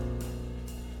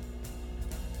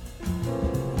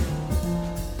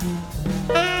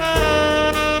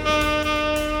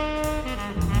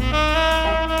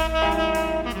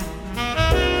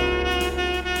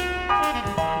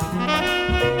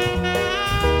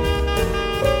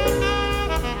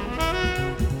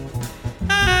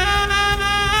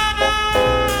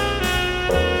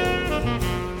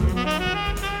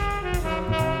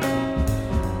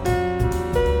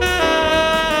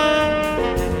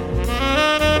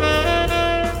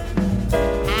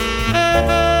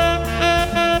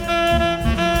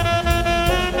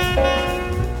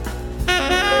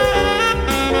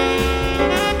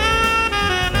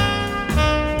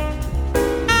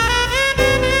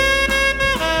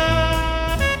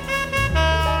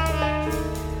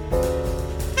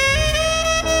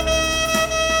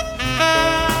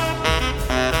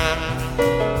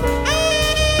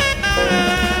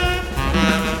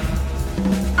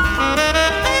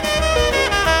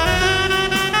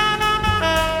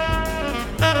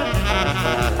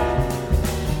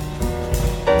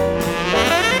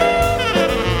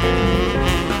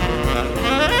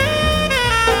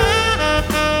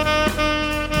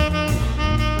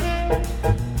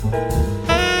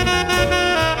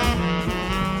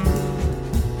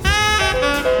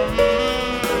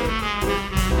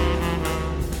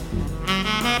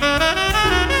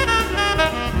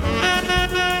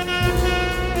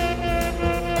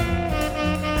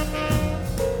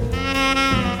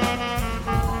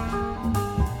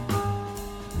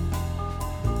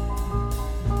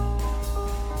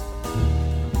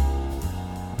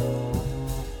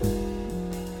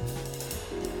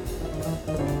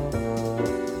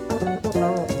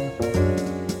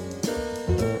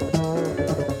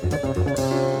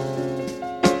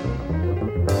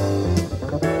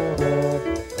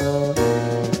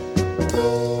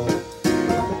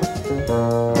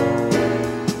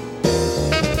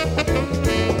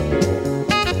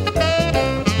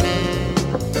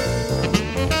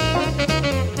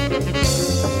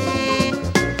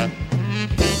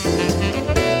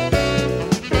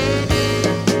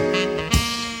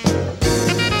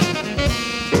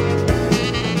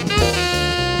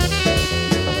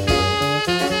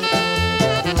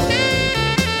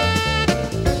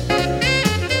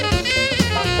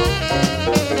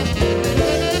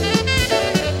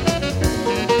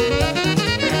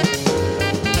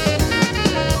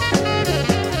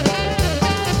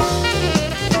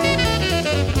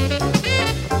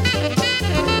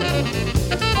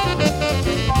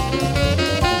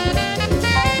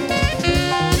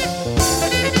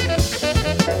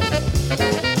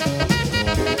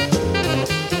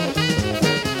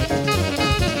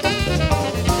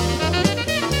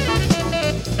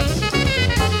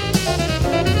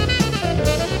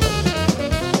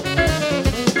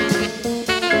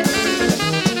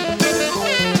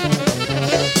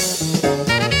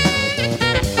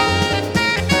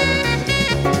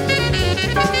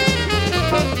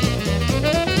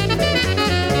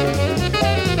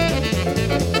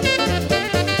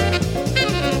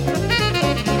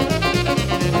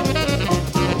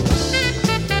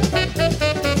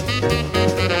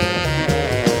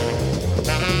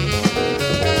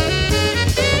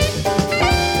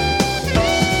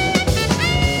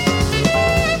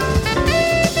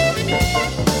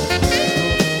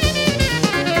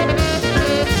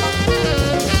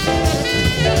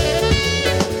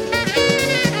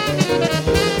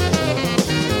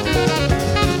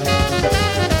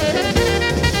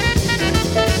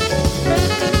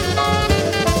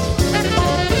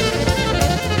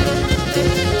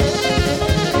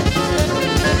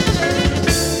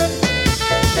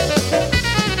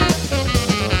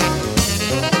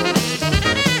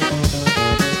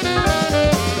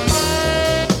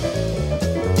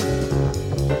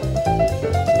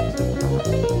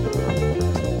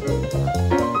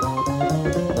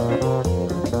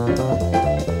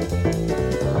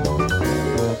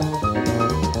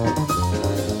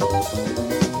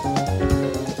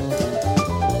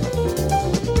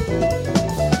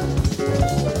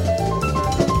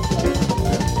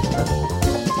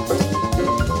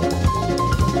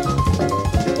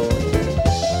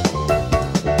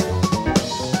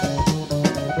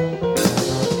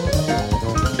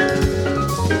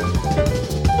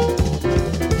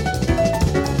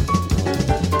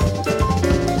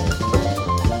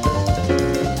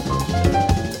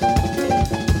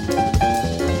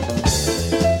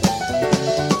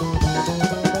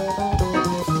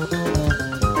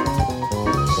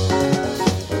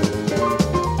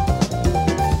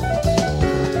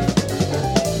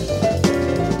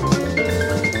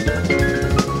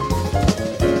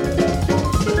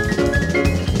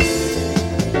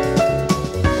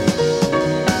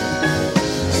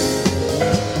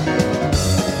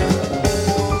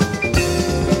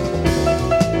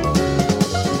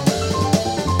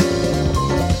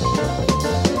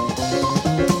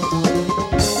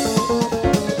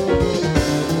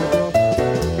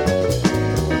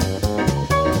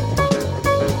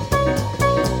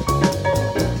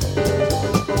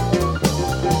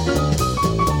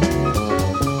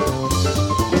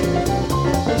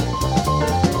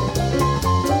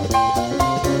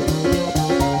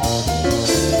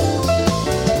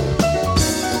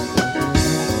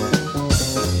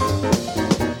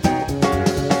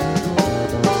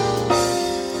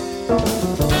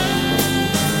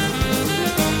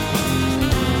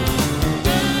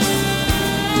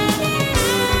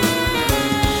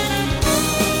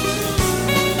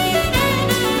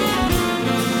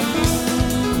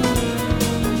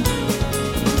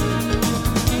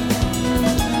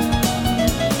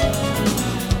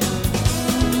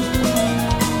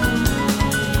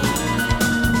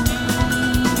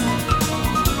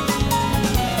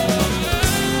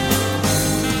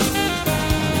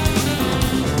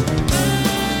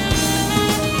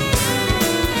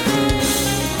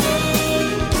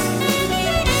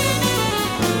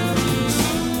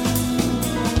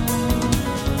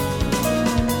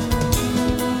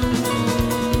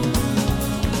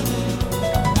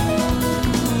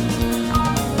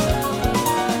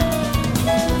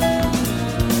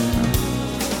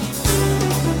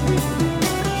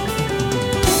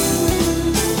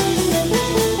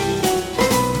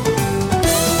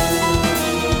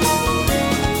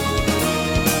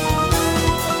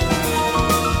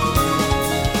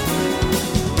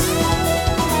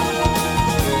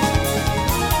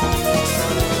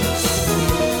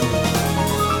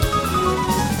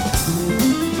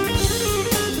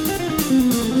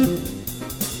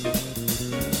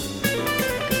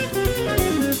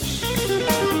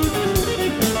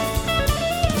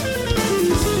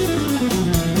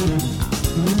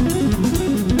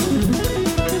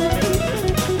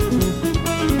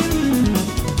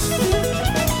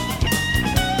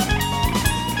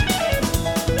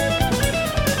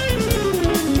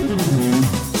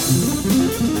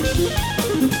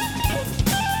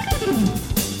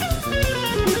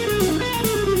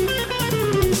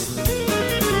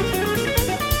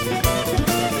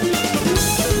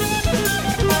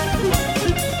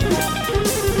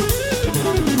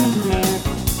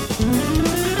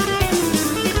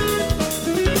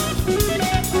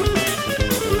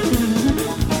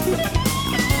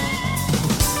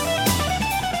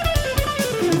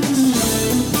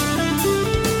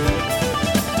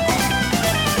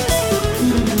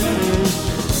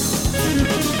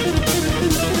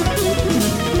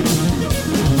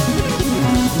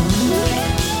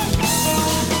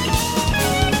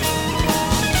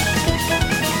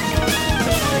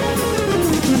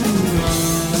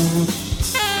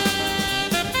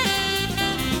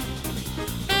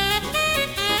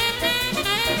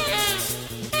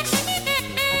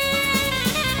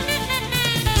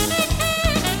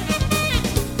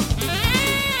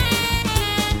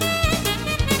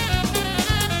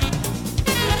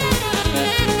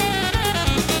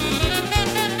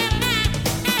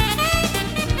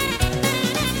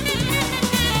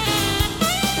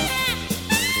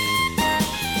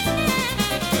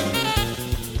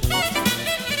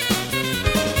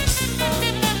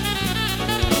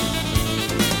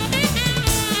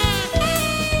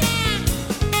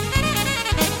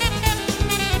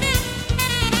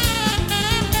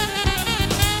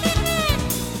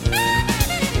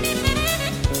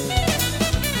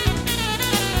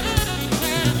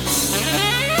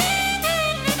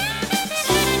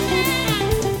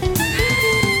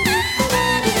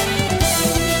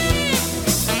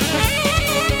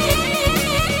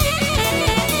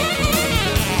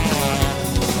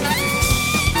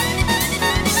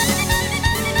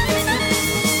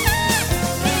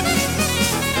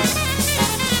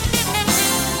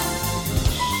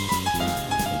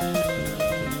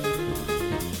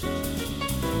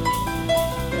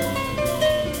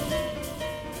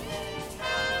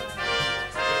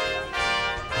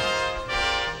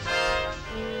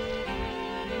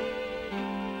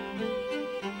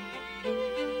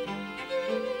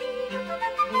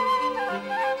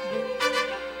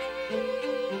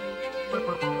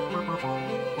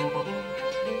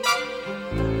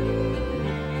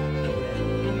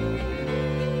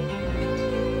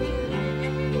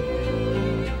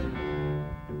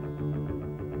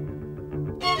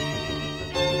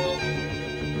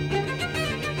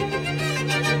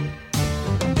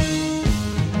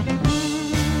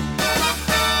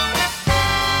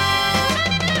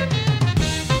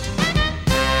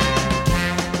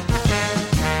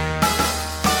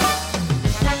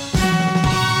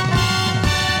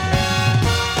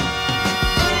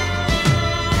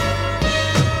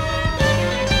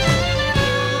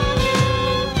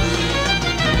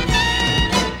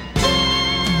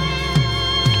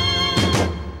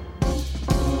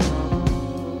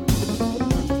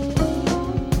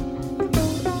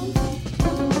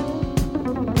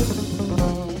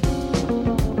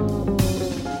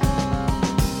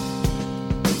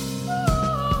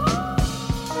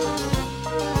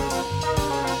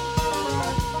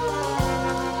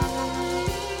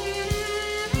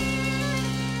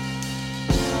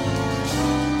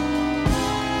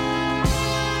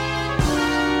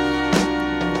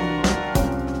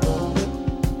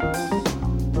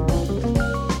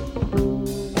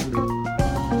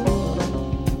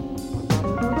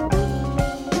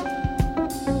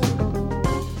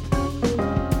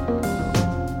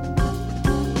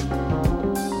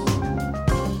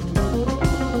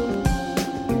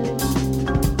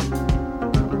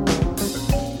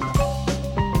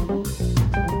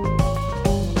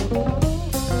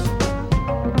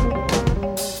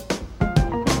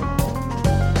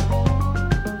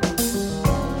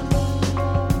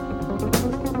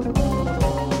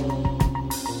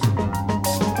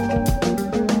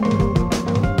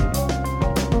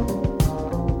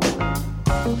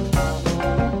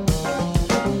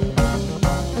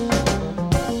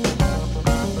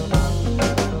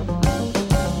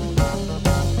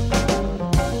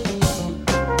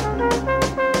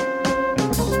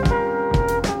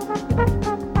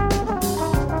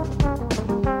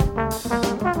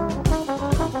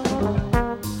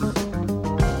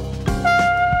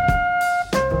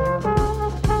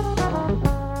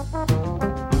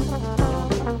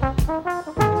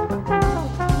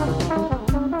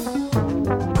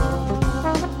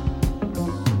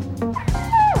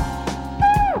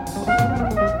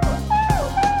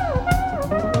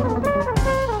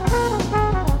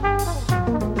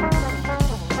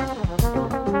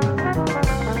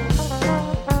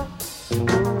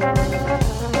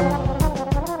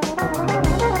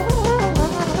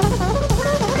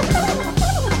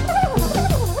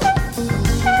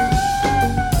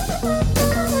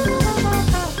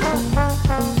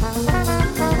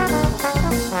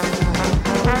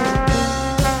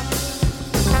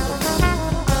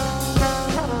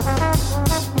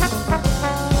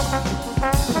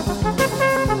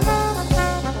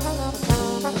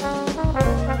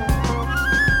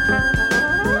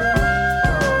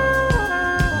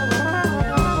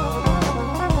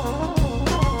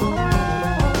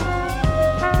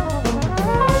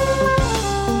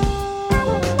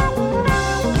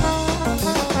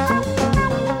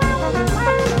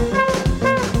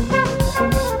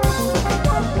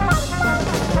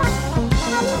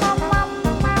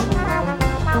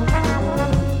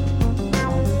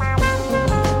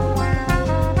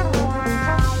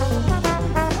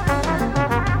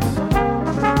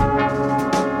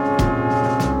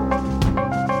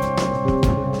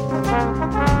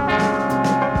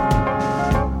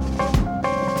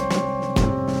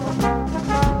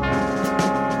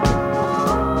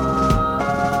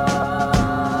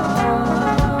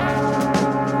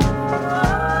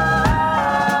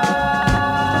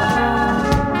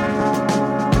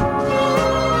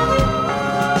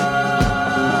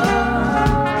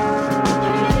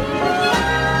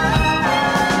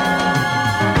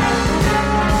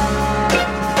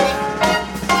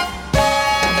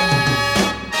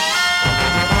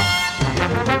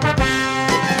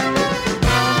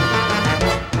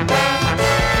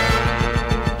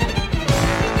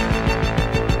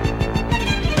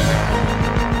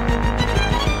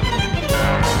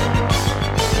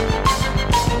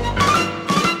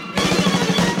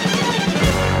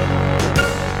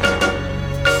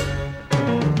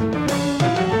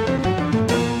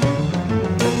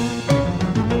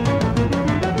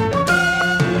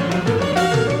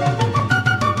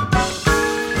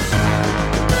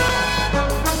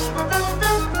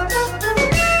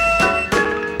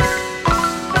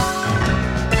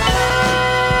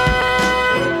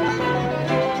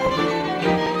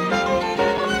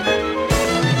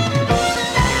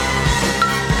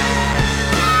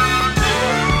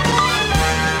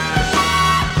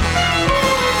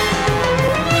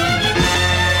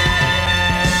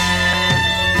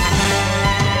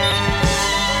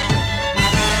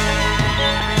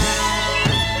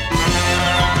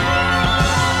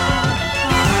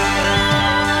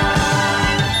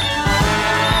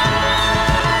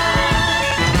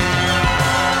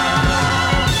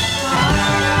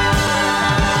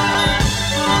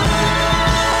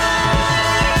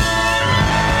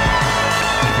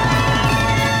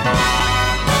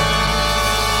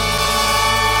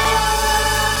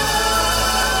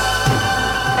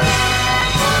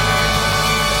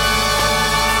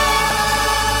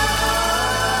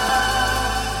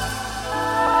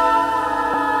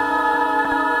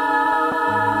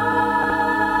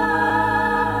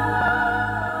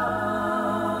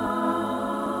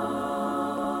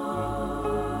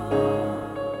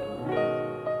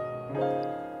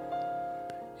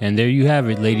 And there you have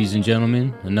it, ladies and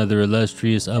gentlemen. Another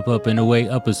illustrious Up and Away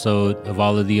episode of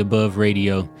All of the Above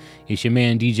Radio. It's your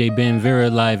man, DJ Ben Vera,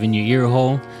 live in your ear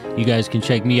hole. You guys can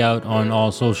check me out on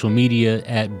all social media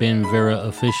at Ben Vera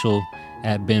Official.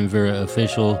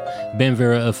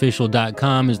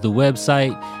 BenVeraOfficial.com is the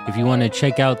website. If you want to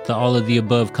check out the All of the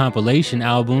Above compilation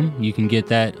album, you can get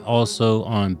that also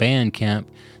on Bandcamp.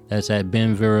 That's at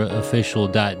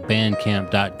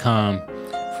BenVeraOfficial.bandcamp.com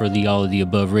for the All of the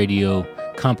Above Radio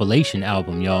compilation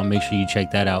album, y'all. Make sure you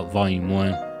check that out, Volume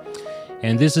 1.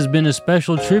 And this has been a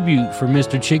special tribute for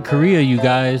Mr. Chick Corea, you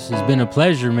guys. It's been a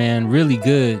pleasure, man. Really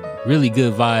good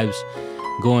vibes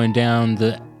going down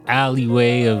the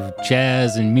alleyway of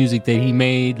jazz and music that he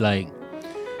made. Like,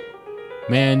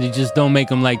 man, they just don't make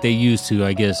them like they used to,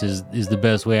 I guess is the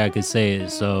best way I could say it.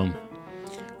 So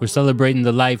we're celebrating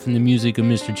the life and the music of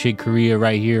Mr. Chick Corea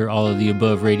right here, All of the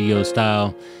Above Radio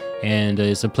style. And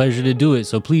it's a pleasure to do it.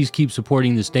 So please keep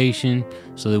supporting the station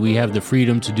so that we have the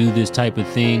freedom to do this type of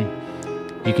thing.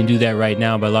 You can do that right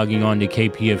now by logging on to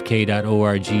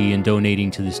kpfk.org and donating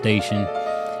to the station.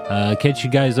 Catch you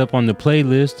guys up on the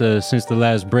playlist since the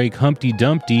last break. Humpty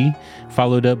Dumpty,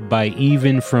 followed up by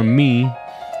Even From Me.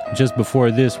 Just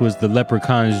before this was The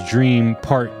Leprechaun's Dream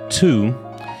Part 2.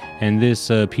 And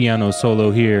this piano solo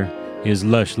here is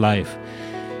Lush Life.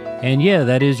 And yeah,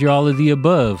 that is your All of the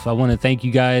Above. I want to thank you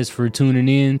guys for tuning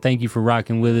in. Thank you for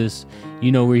rocking with us.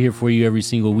 You know we're here for you every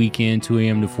single weekend, 2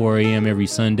 a.m. to 4 a.m. every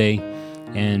Sunday.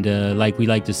 And like we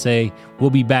like to say,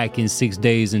 we'll be back in 6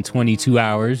 days and 22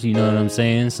 hours. You know what I'm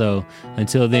saying? So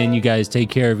until then, you guys take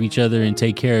care of each other and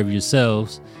take care of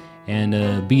yourselves.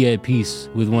 And be at peace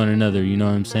with one another. You know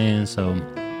what I'm saying? So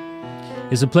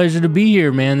it's a pleasure to be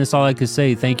here, man. That's all I could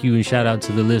say. Thank you and shout out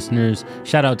to the listeners.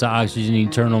 Shout out to Oxygen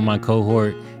Eternal, my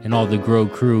cohort, and all the Grow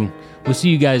crew. We'll see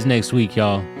you guys next week,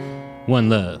 y'all. One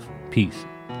love. Peace.